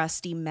White and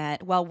Rusty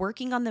met while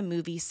working on the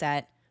movie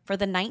set for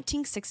the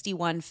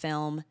 1961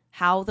 film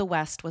How the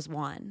West Was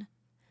Won,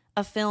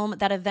 a film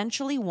that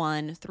eventually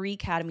won 3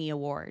 Academy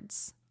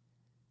Awards.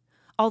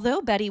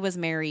 Although Betty was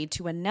married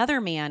to another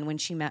man when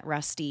she met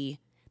Rusty,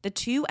 the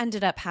 2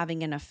 ended up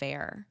having an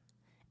affair.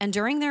 And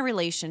during their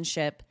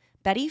relationship,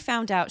 Betty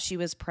found out she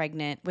was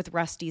pregnant with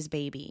Rusty's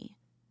baby.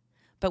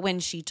 But when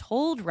she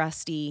told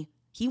Rusty,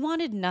 he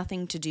wanted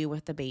nothing to do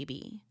with the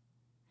baby.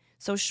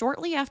 So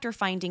shortly after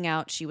finding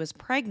out she was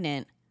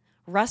pregnant,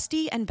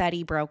 Rusty and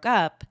Betty broke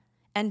up,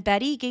 and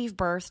Betty gave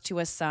birth to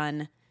a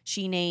son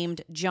she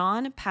named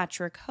John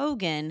Patrick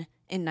Hogan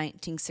in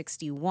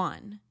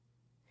 1961.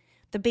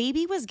 The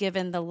baby was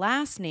given the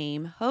last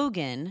name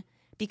Hogan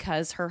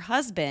because her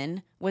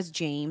husband was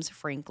James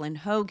Franklin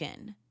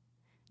Hogan.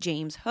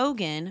 James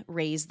Hogan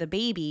raised the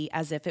baby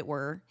as if it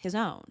were his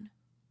own.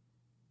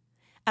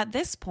 At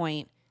this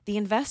point, the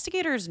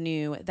investigators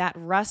knew that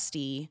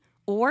Rusty,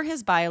 or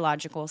his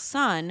biological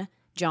son,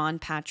 John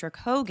Patrick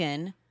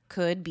Hogan,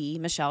 could be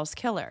Michelle's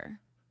killer.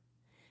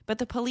 But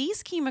the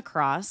police came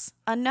across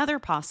another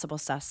possible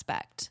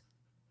suspect.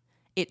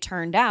 It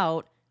turned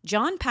out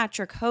John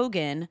Patrick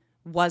Hogan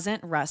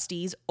wasn't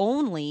Rusty's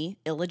only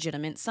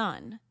illegitimate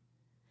son.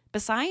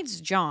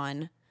 Besides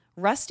John,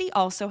 Rusty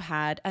also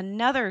had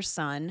another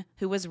son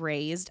who was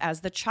raised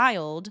as the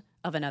child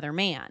of another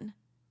man.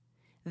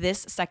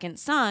 This second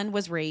son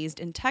was raised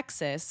in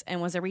Texas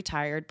and was a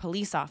retired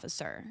police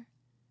officer.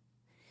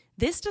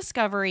 This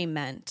discovery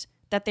meant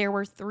that there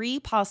were 3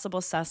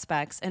 possible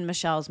suspects in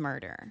Michelle's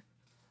murder: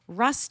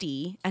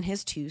 Rusty and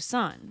his 2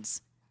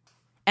 sons.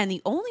 And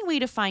the only way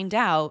to find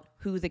out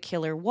who the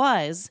killer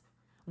was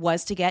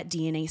to get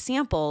DNA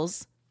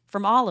samples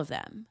from all of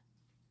them.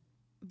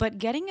 But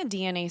getting a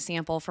DNA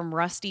sample from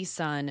Rusty's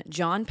son,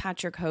 John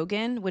Patrick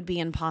Hogan, would be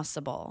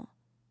impossible.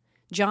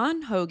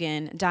 John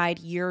Hogan died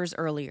years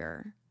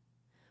earlier.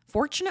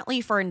 Fortunately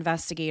for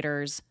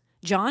investigators,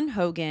 John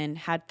Hogan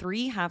had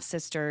 3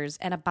 half-sisters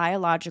and a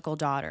biological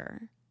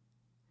daughter.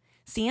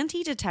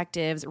 Santee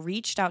detectives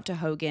reached out to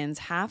Hogan's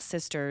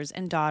half-sisters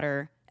and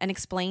daughter and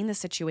explained the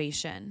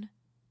situation.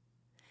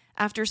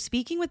 After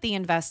speaking with the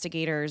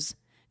investigators,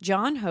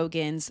 John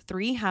Hogan's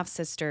 3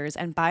 half-sisters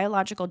and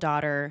biological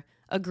daughter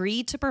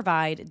agreed to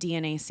provide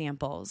DNA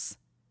samples.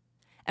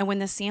 And when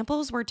the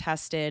samples were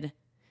tested,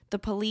 the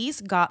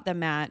police got the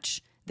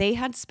match they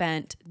had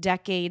spent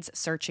decades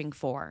searching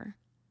for.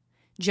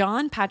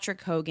 John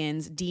Patrick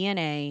Hogan's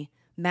DNA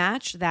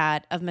matched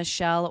that of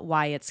Michelle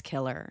Wyatt's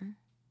killer.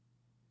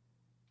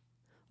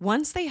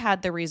 Once they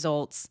had the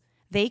results,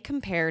 they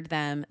compared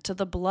them to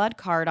the blood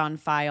card on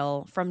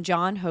file from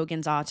John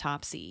Hogan's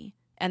autopsy,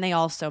 and they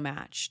also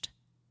matched.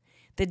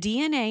 The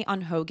DNA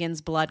on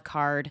Hogan's blood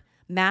card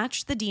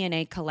matched the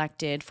DNA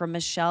collected from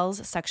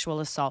Michelle's sexual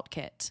assault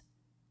kit.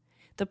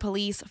 The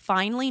police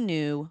finally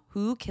knew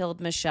who killed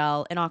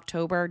Michelle in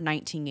October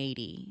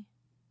 1980.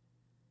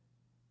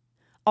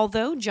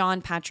 Although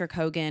John Patrick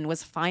Hogan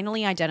was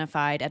finally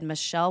identified as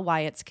Michelle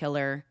Wyatt's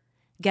killer,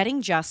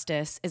 getting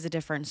justice is a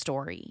different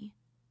story.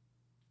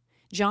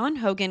 John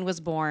Hogan was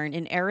born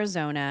in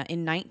Arizona in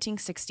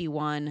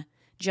 1961,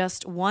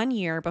 just 1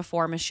 year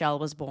before Michelle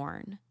was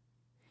born.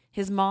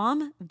 His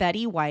mom,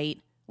 Betty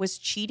White, was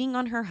cheating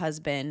on her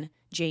husband,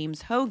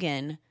 James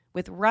Hogan,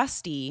 with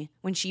Rusty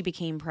when she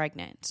became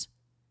pregnant.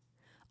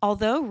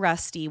 Although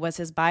Rusty was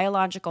his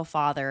biological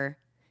father,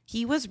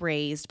 he was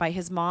raised by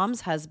his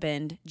mom's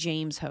husband,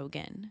 James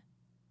Hogan.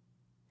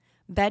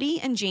 Betty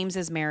and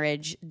James's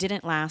marriage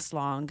didn't last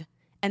long,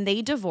 and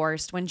they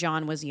divorced when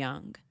John was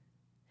young.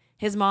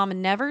 His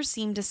mom never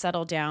seemed to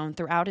settle down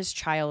throughout his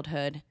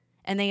childhood,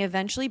 and they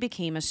eventually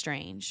became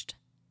estranged.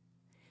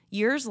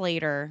 Years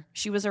later,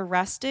 she was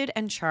arrested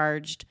and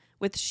charged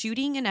with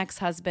shooting an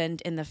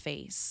ex-husband in the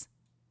face.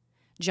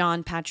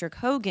 John Patrick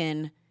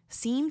Hogan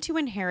seemed to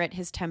inherit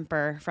his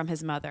temper from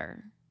his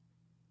mother.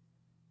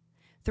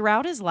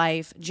 Throughout his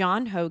life,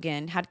 John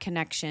Hogan had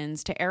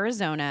connections to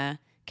Arizona,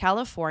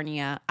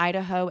 California,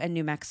 Idaho, and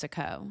New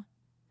Mexico.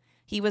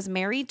 He was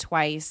married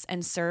twice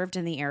and served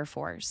in the Air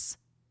Force.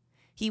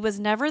 He was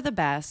never the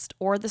best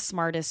or the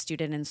smartest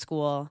student in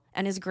school,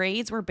 and his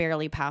grades were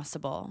barely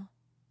passable.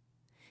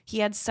 He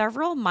had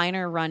several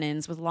minor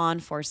run-ins with law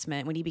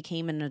enforcement when he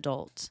became an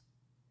adult.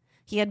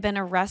 He had been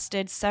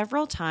arrested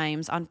several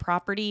times on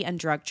property and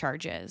drug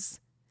charges,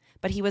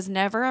 but he was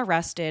never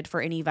arrested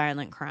for any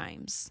violent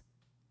crimes.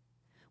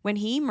 When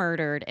he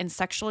murdered and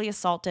sexually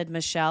assaulted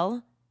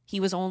Michelle, he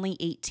was only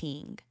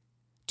 18,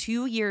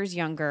 2 years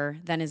younger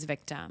than his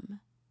victim.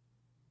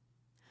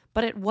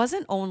 But it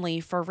wasn't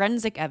only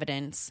forensic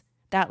evidence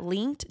that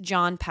linked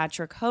John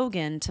Patrick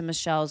Hogan to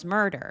Michelle's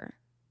murder.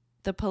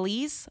 The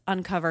police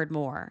uncovered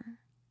more.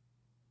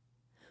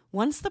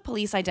 Once the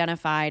police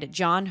identified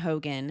John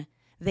Hogan,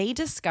 they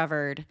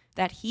discovered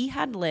that he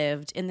had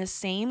lived in the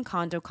same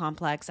condo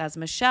complex as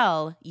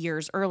Michelle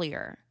years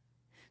earlier,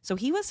 so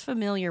he was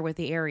familiar with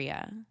the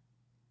area.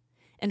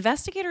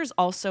 Investigators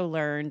also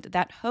learned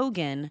that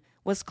Hogan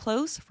was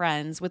close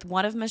friends with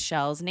one of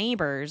Michelle's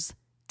neighbors,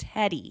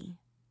 Teddy.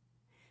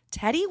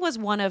 Teddy was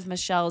one of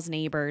Michelle's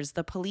neighbors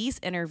the police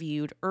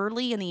interviewed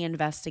early in the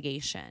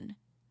investigation.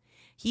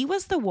 He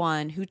was the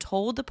one who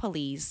told the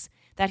police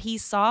that he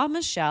saw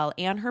Michelle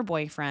and her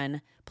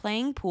boyfriend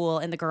playing pool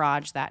in the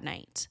garage that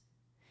night.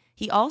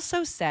 He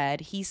also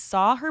said he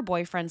saw her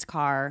boyfriend's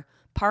car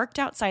parked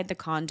outside the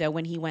condo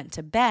when he went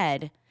to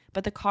bed,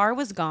 but the car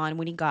was gone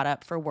when he got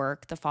up for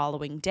work the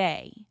following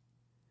day.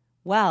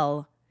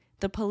 Well,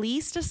 the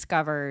police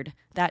discovered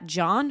that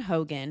John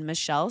Hogan,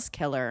 Michelle's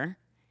killer,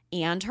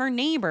 and her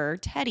neighbor,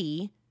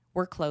 Teddy,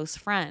 were close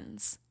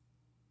friends.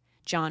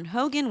 John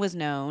Hogan was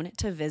known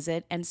to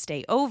visit and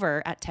stay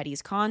over at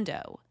Teddy's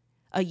condo,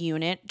 a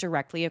unit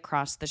directly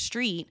across the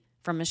street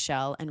from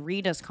Michelle and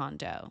Rita's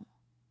condo.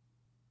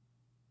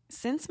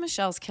 Since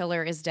Michelle's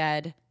killer is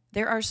dead,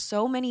 there are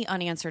so many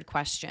unanswered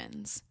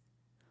questions.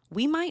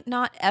 We might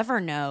not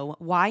ever know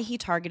why he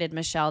targeted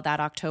Michelle that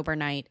October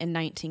night in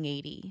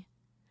 1980,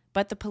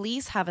 but the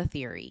police have a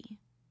theory.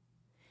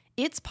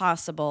 It's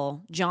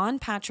possible John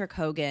Patrick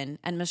Hogan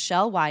and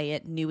Michelle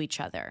Wyatt knew each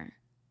other.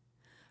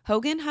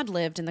 Hogan had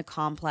lived in the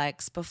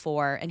complex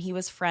before, and he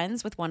was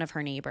friends with one of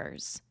her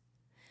neighbors.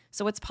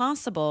 So it's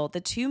possible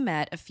the two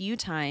met a few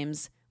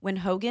times when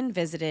Hogan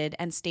visited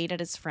and stayed at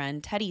his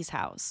friend Teddy's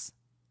house.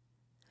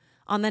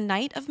 On the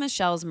night of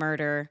Michelle's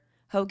murder,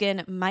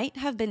 Hogan might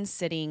have been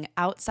sitting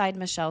outside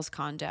Michelle's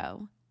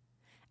condo.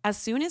 As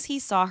soon as he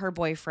saw her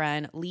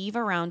boyfriend leave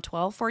around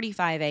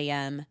 12:45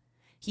 a.m.,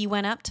 he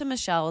went up to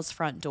Michelle's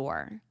front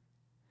door.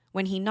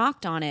 When he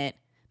knocked on it,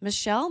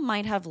 Michelle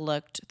might have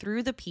looked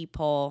through the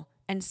peephole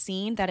and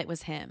seen that it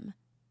was him.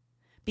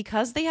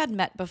 Because they had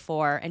met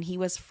before and he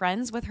was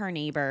friends with her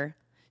neighbor,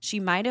 she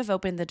might have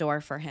opened the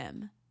door for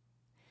him.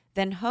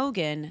 Then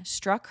Hogan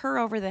struck her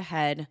over the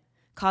head,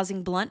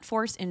 causing blunt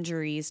force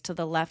injuries to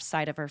the left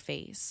side of her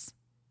face.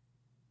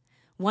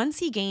 Once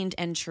he gained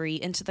entry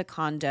into the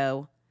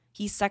condo,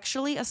 he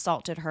sexually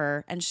assaulted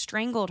her and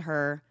strangled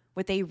her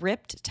with a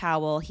ripped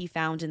towel he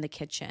found in the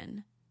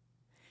kitchen.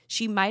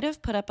 She might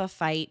have put up a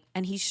fight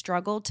and he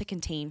struggled to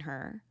contain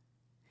her.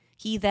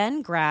 He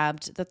then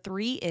grabbed the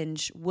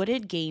 3-inch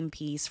wooded game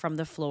piece from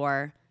the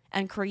floor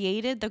and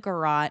created the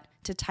garrote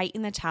to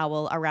tighten the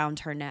towel around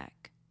her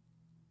neck.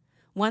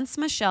 Once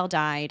Michelle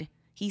died,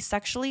 he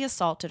sexually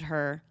assaulted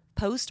her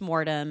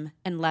post-mortem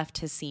and left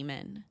his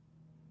semen.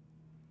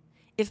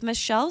 If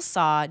Michelle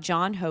saw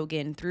John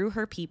Hogan through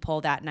her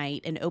peephole that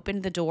night and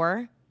opened the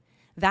door,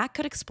 that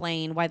could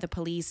explain why the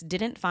police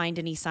didn't find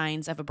any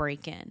signs of a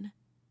break-in.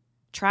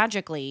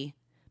 Tragically,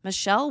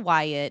 Michelle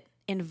Wyatt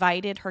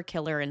invited her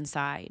killer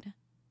inside.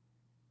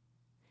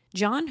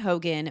 John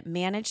Hogan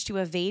managed to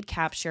evade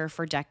capture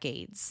for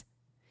decades.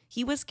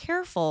 He was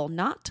careful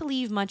not to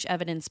leave much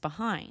evidence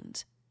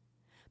behind,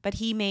 but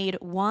he made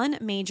one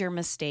major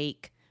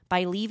mistake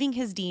by leaving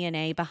his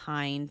DNA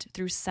behind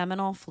through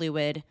seminal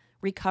fluid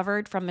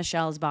recovered from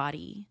Michelle's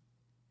body.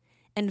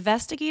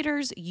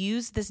 Investigators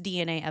used this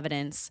DNA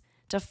evidence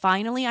to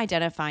finally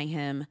identify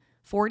him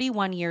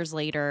 41 years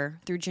later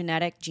through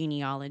genetic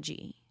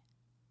genealogy.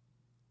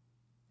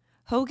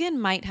 Hogan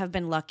might have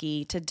been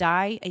lucky to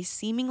die a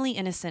seemingly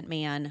innocent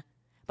man,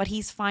 but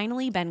he's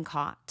finally been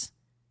caught.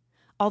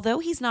 Although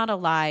he's not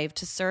alive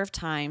to serve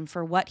time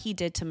for what he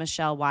did to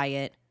Michelle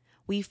Wyatt,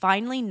 we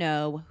finally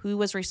know who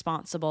was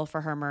responsible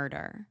for her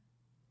murder.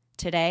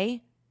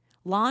 Today,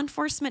 law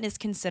enforcement is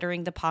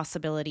considering the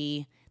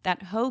possibility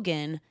that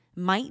Hogan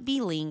might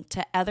be linked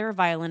to other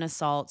violent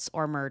assaults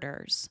or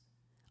murders.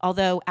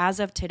 Although, as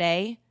of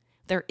today,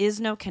 there is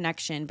no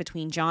connection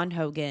between John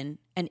Hogan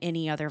and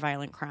any other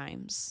violent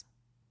crimes.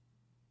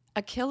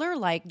 A killer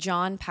like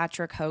John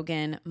Patrick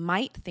Hogan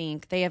might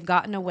think they have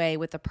gotten away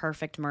with the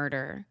perfect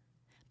murder,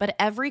 but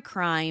every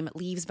crime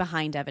leaves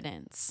behind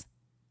evidence.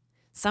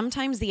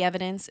 Sometimes the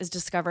evidence is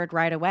discovered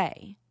right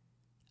away.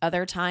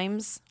 Other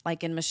times,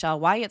 like in Michelle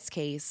Wyatt's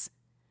case,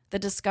 the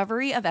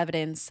discovery of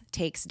evidence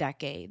takes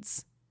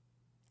decades.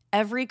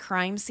 Every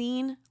crime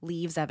scene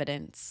leaves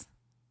evidence.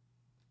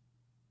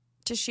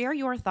 To share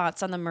your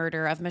thoughts on the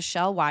murder of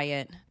Michelle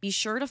Wyatt, be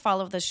sure to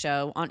follow the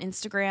show on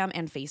Instagram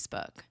and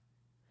Facebook.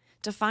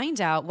 To find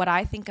out what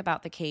I think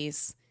about the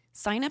case,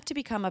 sign up to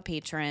become a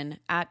patron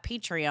at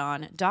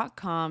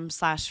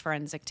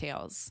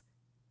patreon.com/forensictales.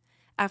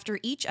 After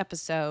each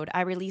episode,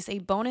 I release a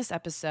bonus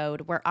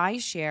episode where I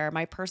share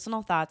my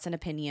personal thoughts and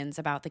opinions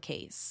about the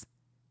case.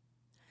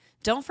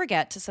 Don't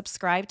forget to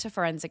subscribe to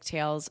Forensic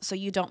Tales so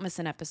you don't miss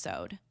an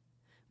episode.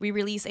 We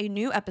release a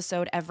new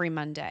episode every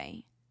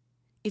Monday.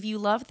 If you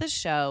love this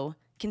show,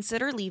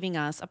 consider leaving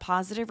us a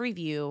positive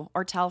review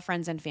or tell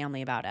friends and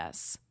family about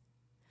us.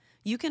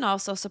 You can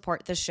also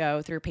support the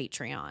show through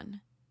Patreon.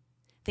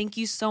 Thank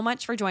you so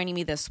much for joining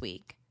me this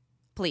week.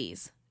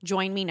 Please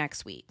join me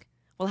next week.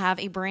 We'll have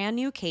a brand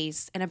new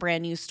case and a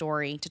brand new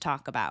story to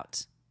talk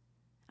about.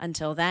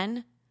 Until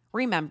then,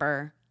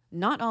 remember,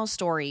 not all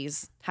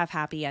stories have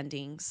happy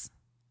endings.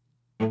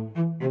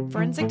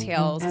 Forensic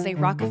Tales is a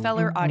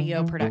Rockefeller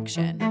audio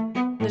production.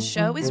 The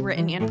show is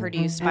written and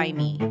produced by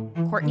me,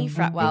 Courtney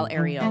Fretwell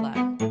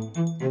Areola.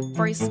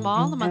 For a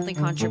small monthly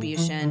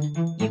contribution,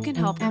 you can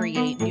help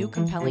create new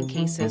compelling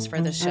cases for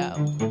the show,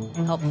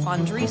 help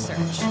fund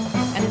research,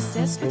 and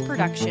assist with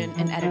production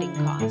and editing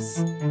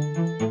costs.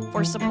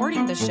 For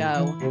supporting the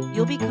show,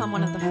 you'll become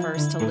one of the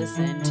first to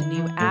listen to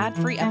new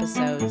ad-free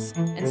episodes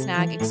and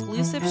snag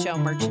exclusive show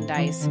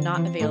merchandise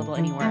not available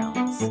anywhere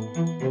else.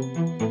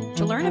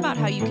 To learn about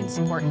how you can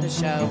support the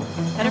show,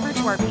 head over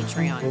to our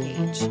Patreon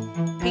page,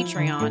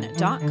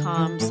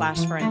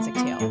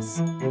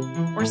 patreon.com/forensictales,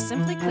 or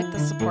simply click the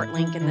support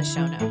link in the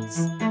show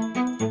notes.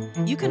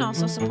 You can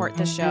also support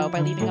the show by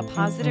leaving a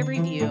positive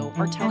review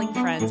or telling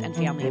friends and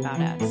family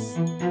about us.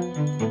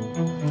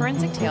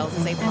 Forensic Tales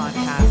is a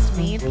podcast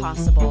made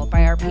possible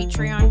by our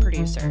Patreon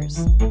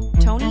producers,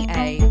 Tony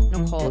A.,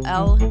 Nicole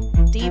L.,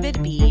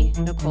 David B.,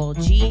 Nicole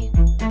G.,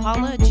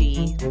 Paula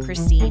G.,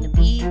 Christine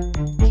B.,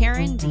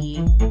 Karen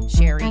D.,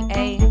 Sherry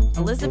A.,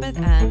 Elizabeth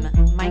M.,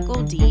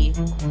 Michael D.,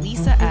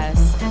 Lisa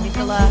S.,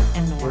 Nicola,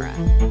 and Nora.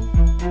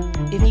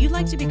 If you'd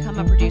like to become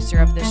a producer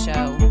of the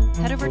show,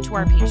 head over to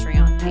our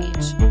Patreon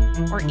page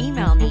or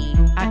email me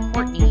at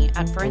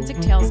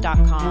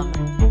Courtney@forensictales.com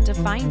to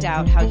find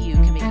out how you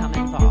can become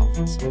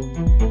involved.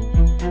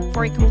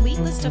 For a complete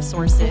list of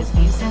sources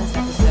used in this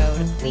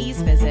episode,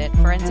 please visit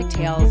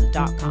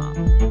forensictales.com.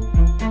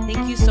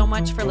 Thank you so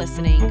much for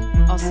listening.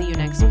 I'll see you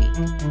next week.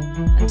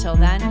 Until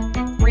then,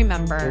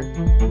 remember,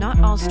 not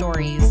all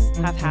stories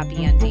have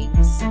happy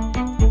endings.